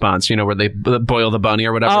Attraction response, where they boil the bunny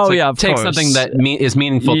or whatever. Oh, it's like, yeah, of take course. something that is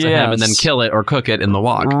meaningful to him and then kill it or cook it in the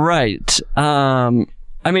wok. Right.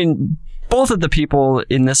 I mean, both of the people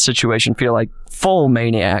in this situation feel like full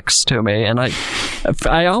maniacs to me, and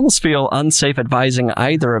I almost feel unsafe advising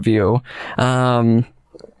either of you.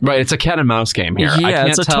 Right, it's a cat and mouse game here. Yeah, I can't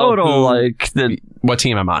it's a tell total, what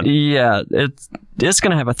team I'm on. Yeah, it's going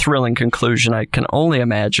to have a thrilling conclusion, I can only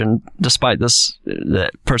imagine, despite the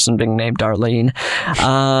person being named Darlene.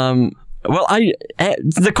 Well,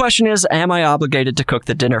 the question is, am I obligated to cook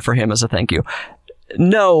the dinner for him as a thank you?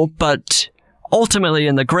 No, but ultimately,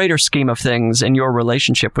 in the greater scheme of things, in your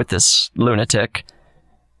relationship with this lunatic,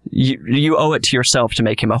 you owe it to yourself to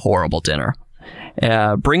make him a horrible dinner.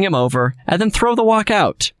 Bring him over, and then throw the wok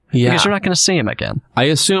out. Yeah. Because you're not going to see him again. I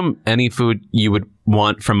assume any food you would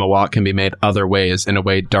want from a wok can be made other ways in a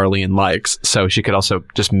way Darlene likes, so she could also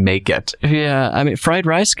just make it. Yeah, I mean, fried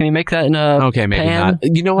rice, can you make that in a Okay, maybe pan? not.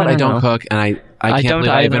 You know what? I don't cook, and I can't don't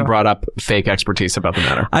believe I even either. brought up fake expertise about the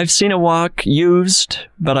matter. I've seen a wok used,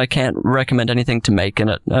 but I can't recommend anything to make in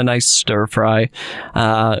it. A nice stir fry.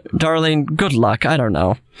 Darlene, good luck. I don't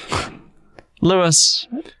know. Lewis,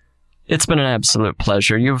 it's been an absolute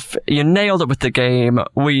pleasure. You nailed it with the game.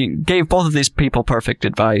 We gave both of these people perfect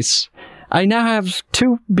advice. I now have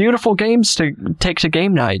 2 beautiful games to take to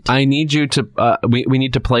game night. I need you to, we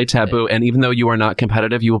need to play Taboo, and even though you are not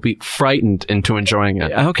competitive, you will be frightened into enjoying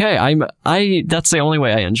it. Okay, that's the only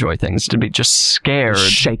way I enjoy things, to be just scared.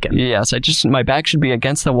 Shaken. Yes, my back should be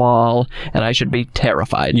against the wall, and I should be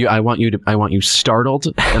terrified. I want you startled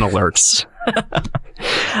and alert.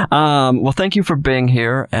 Well, thank you for being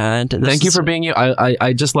here, and Thank you for being you.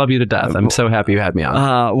 I just love you to death. I'm so happy you had me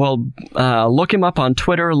on. Look him up on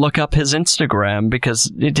Twitter. Look up his Instagram,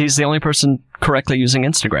 because he's the only person correctly using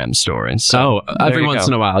Instagram stories. So every once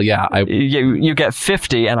in a while, yeah. You get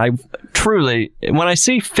 50, and I truly, when I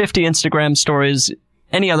see 50 Instagram stories,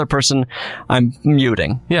 any other person, I'm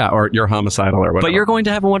muting. Yeah, or you're homicidal or whatever. But you're going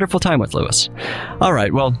to have a wonderful time with Lewis. All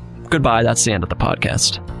right, well, goodbye. That's the end of the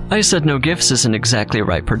podcast. I Said No Gifts is an Exactly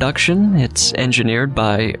Right production. It's engineered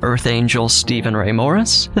by Earth Angel Stephen Ray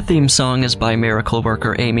Morris. The theme song is by Miracle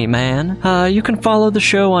Worker Amy Mann. You can follow the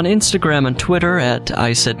show on Instagram and Twitter at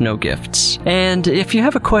I Said No Gifts. And if you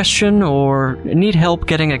have a question or need help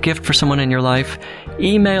getting a gift for someone in your life,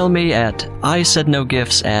 email me at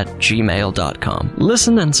isaidnogifts@gmail.com.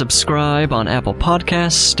 Listen and subscribe on Apple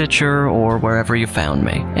Podcasts, Stitcher, or wherever you found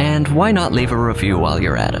me. And why not leave a review while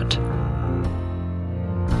you're at it?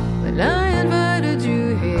 When I invited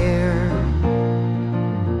you here,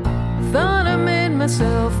 I thought I made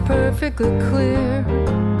myself perfectly clear.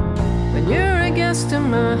 When you're a guest in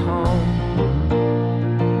my home,